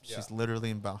done. Yeah. She's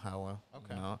literally in Valhalla.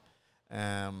 Okay. You know?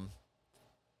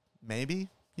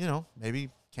 Maybe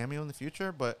cameo in the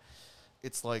future, but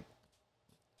it's like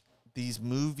these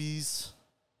movies,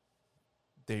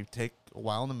 they take a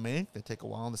while to make. They take a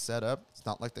while to set up. It's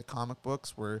not like the comic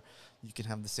books where you can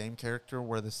have the same character,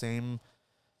 wear the same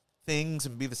things,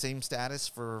 and be the same status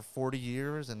for 40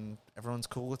 years, and everyone's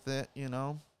cool with it, you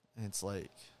know? And it's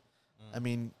like, I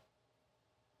mean,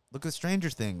 look at Stranger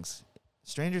Things.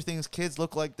 Stranger Things kids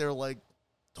look like they're like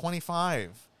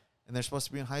 25, and they're supposed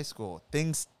to be in high school.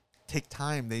 Things take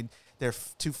time. They're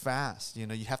too fast. You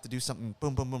know, you have to do something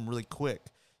boom, boom, boom really quick.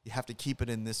 You have to keep it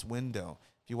in this window.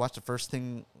 If you watch the first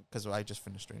thing, because I just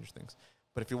finished Stranger Things,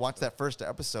 but if you watch that first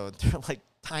episode, they're like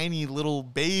tiny little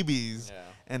babies. Yeah.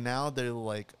 And now they're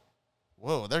like,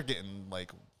 whoa, they're getting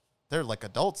like, they're like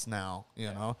adults now, you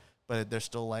know, but they're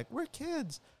still like, we're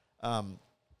kids.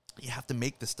 You have to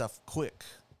make this stuff quick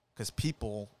because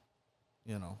people,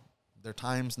 you know, their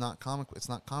time's not it's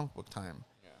not comic book time.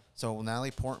 Yeah. So Natalie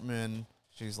Portman,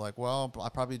 she's like, well, I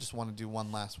probably just want to do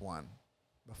one last one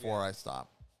before I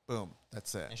stop. Boom.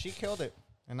 That's it. And she killed it.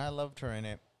 And I loved her in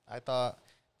it. I thought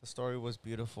the story was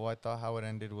beautiful. I thought how it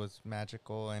ended was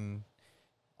magical. And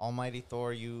Almighty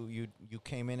Thor, you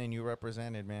came in and you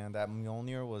represented, man. That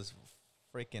Mjolnir was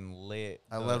freaking lit.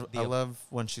 I love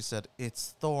when she said,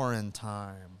 it's Thorin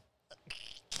time.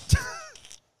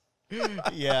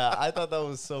 Yeah, I thought that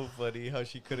was so funny how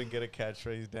she couldn't get a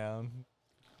catchphrase down.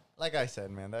 Like I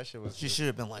said, man, that shit was. She should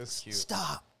have been like, cute.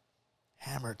 stop,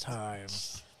 hammer time.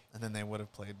 And then they would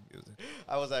have played music.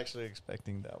 I was actually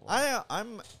expecting that one.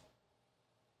 I'm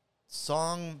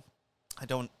song, I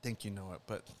don't think you know it,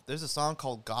 but there's a song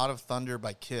called God of Thunder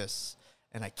by Kiss,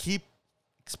 and I keep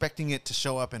expecting it to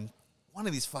show up in one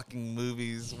of these fucking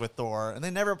movies with Thor, and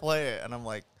they never play it, and I'm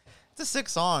like, it's a sick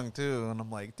song, too, and I'm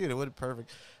like, dude, it would be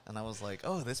perfect, and I was like,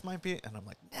 oh, this might be it, and I'm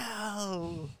like,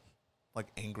 no, like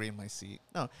angry in my seat.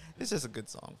 No, it's just a good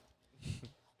song.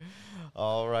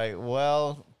 All right.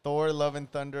 Well, Thor Love and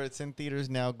Thunder, it's in theaters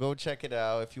now. Go check it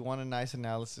out. If you want a nice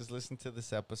analysis, listen to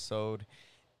this episode.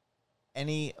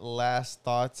 Any last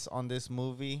thoughts on this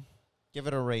movie? Give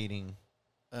it a rating.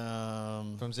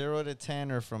 From 0 to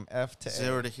 10 or from F to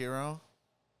 0 A? to hero.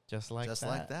 Just like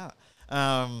that.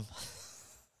 Now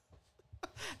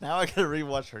I gotta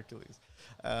rewatch Hercules.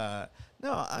 No,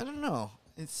 I don't know.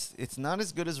 It's not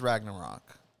as good as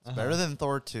Ragnarok. It's better than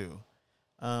Thor 2.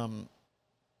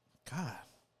 God,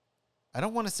 I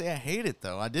don't want to say I hate it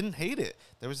though. I didn't hate it.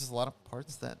 There was just a lot of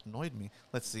parts that annoyed me.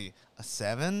 Let's see, a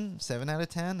 7 out of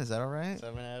 10. Is that all right?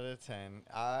 7 out of 10.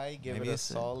 I give Maybe it a a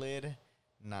six. solid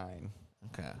 9.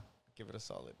 Okay, Give it a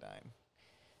solid 9.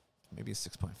 maybe a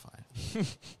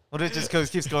 6.5. Well, it just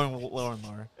keeps going lower and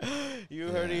lower. You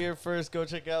heard it here first. Go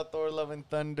check out Thor Love and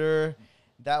Thunder.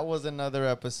 That was another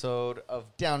episode of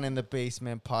Down in the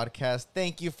Basement podcast.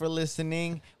 Thank you for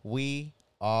listening. We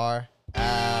are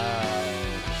out.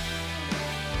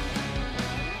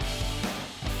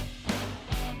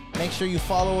 Make sure you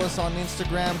follow us on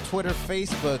Instagram, Twitter,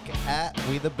 Facebook at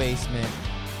We The Basement.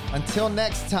 Until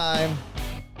next time,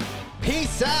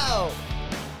 peace out.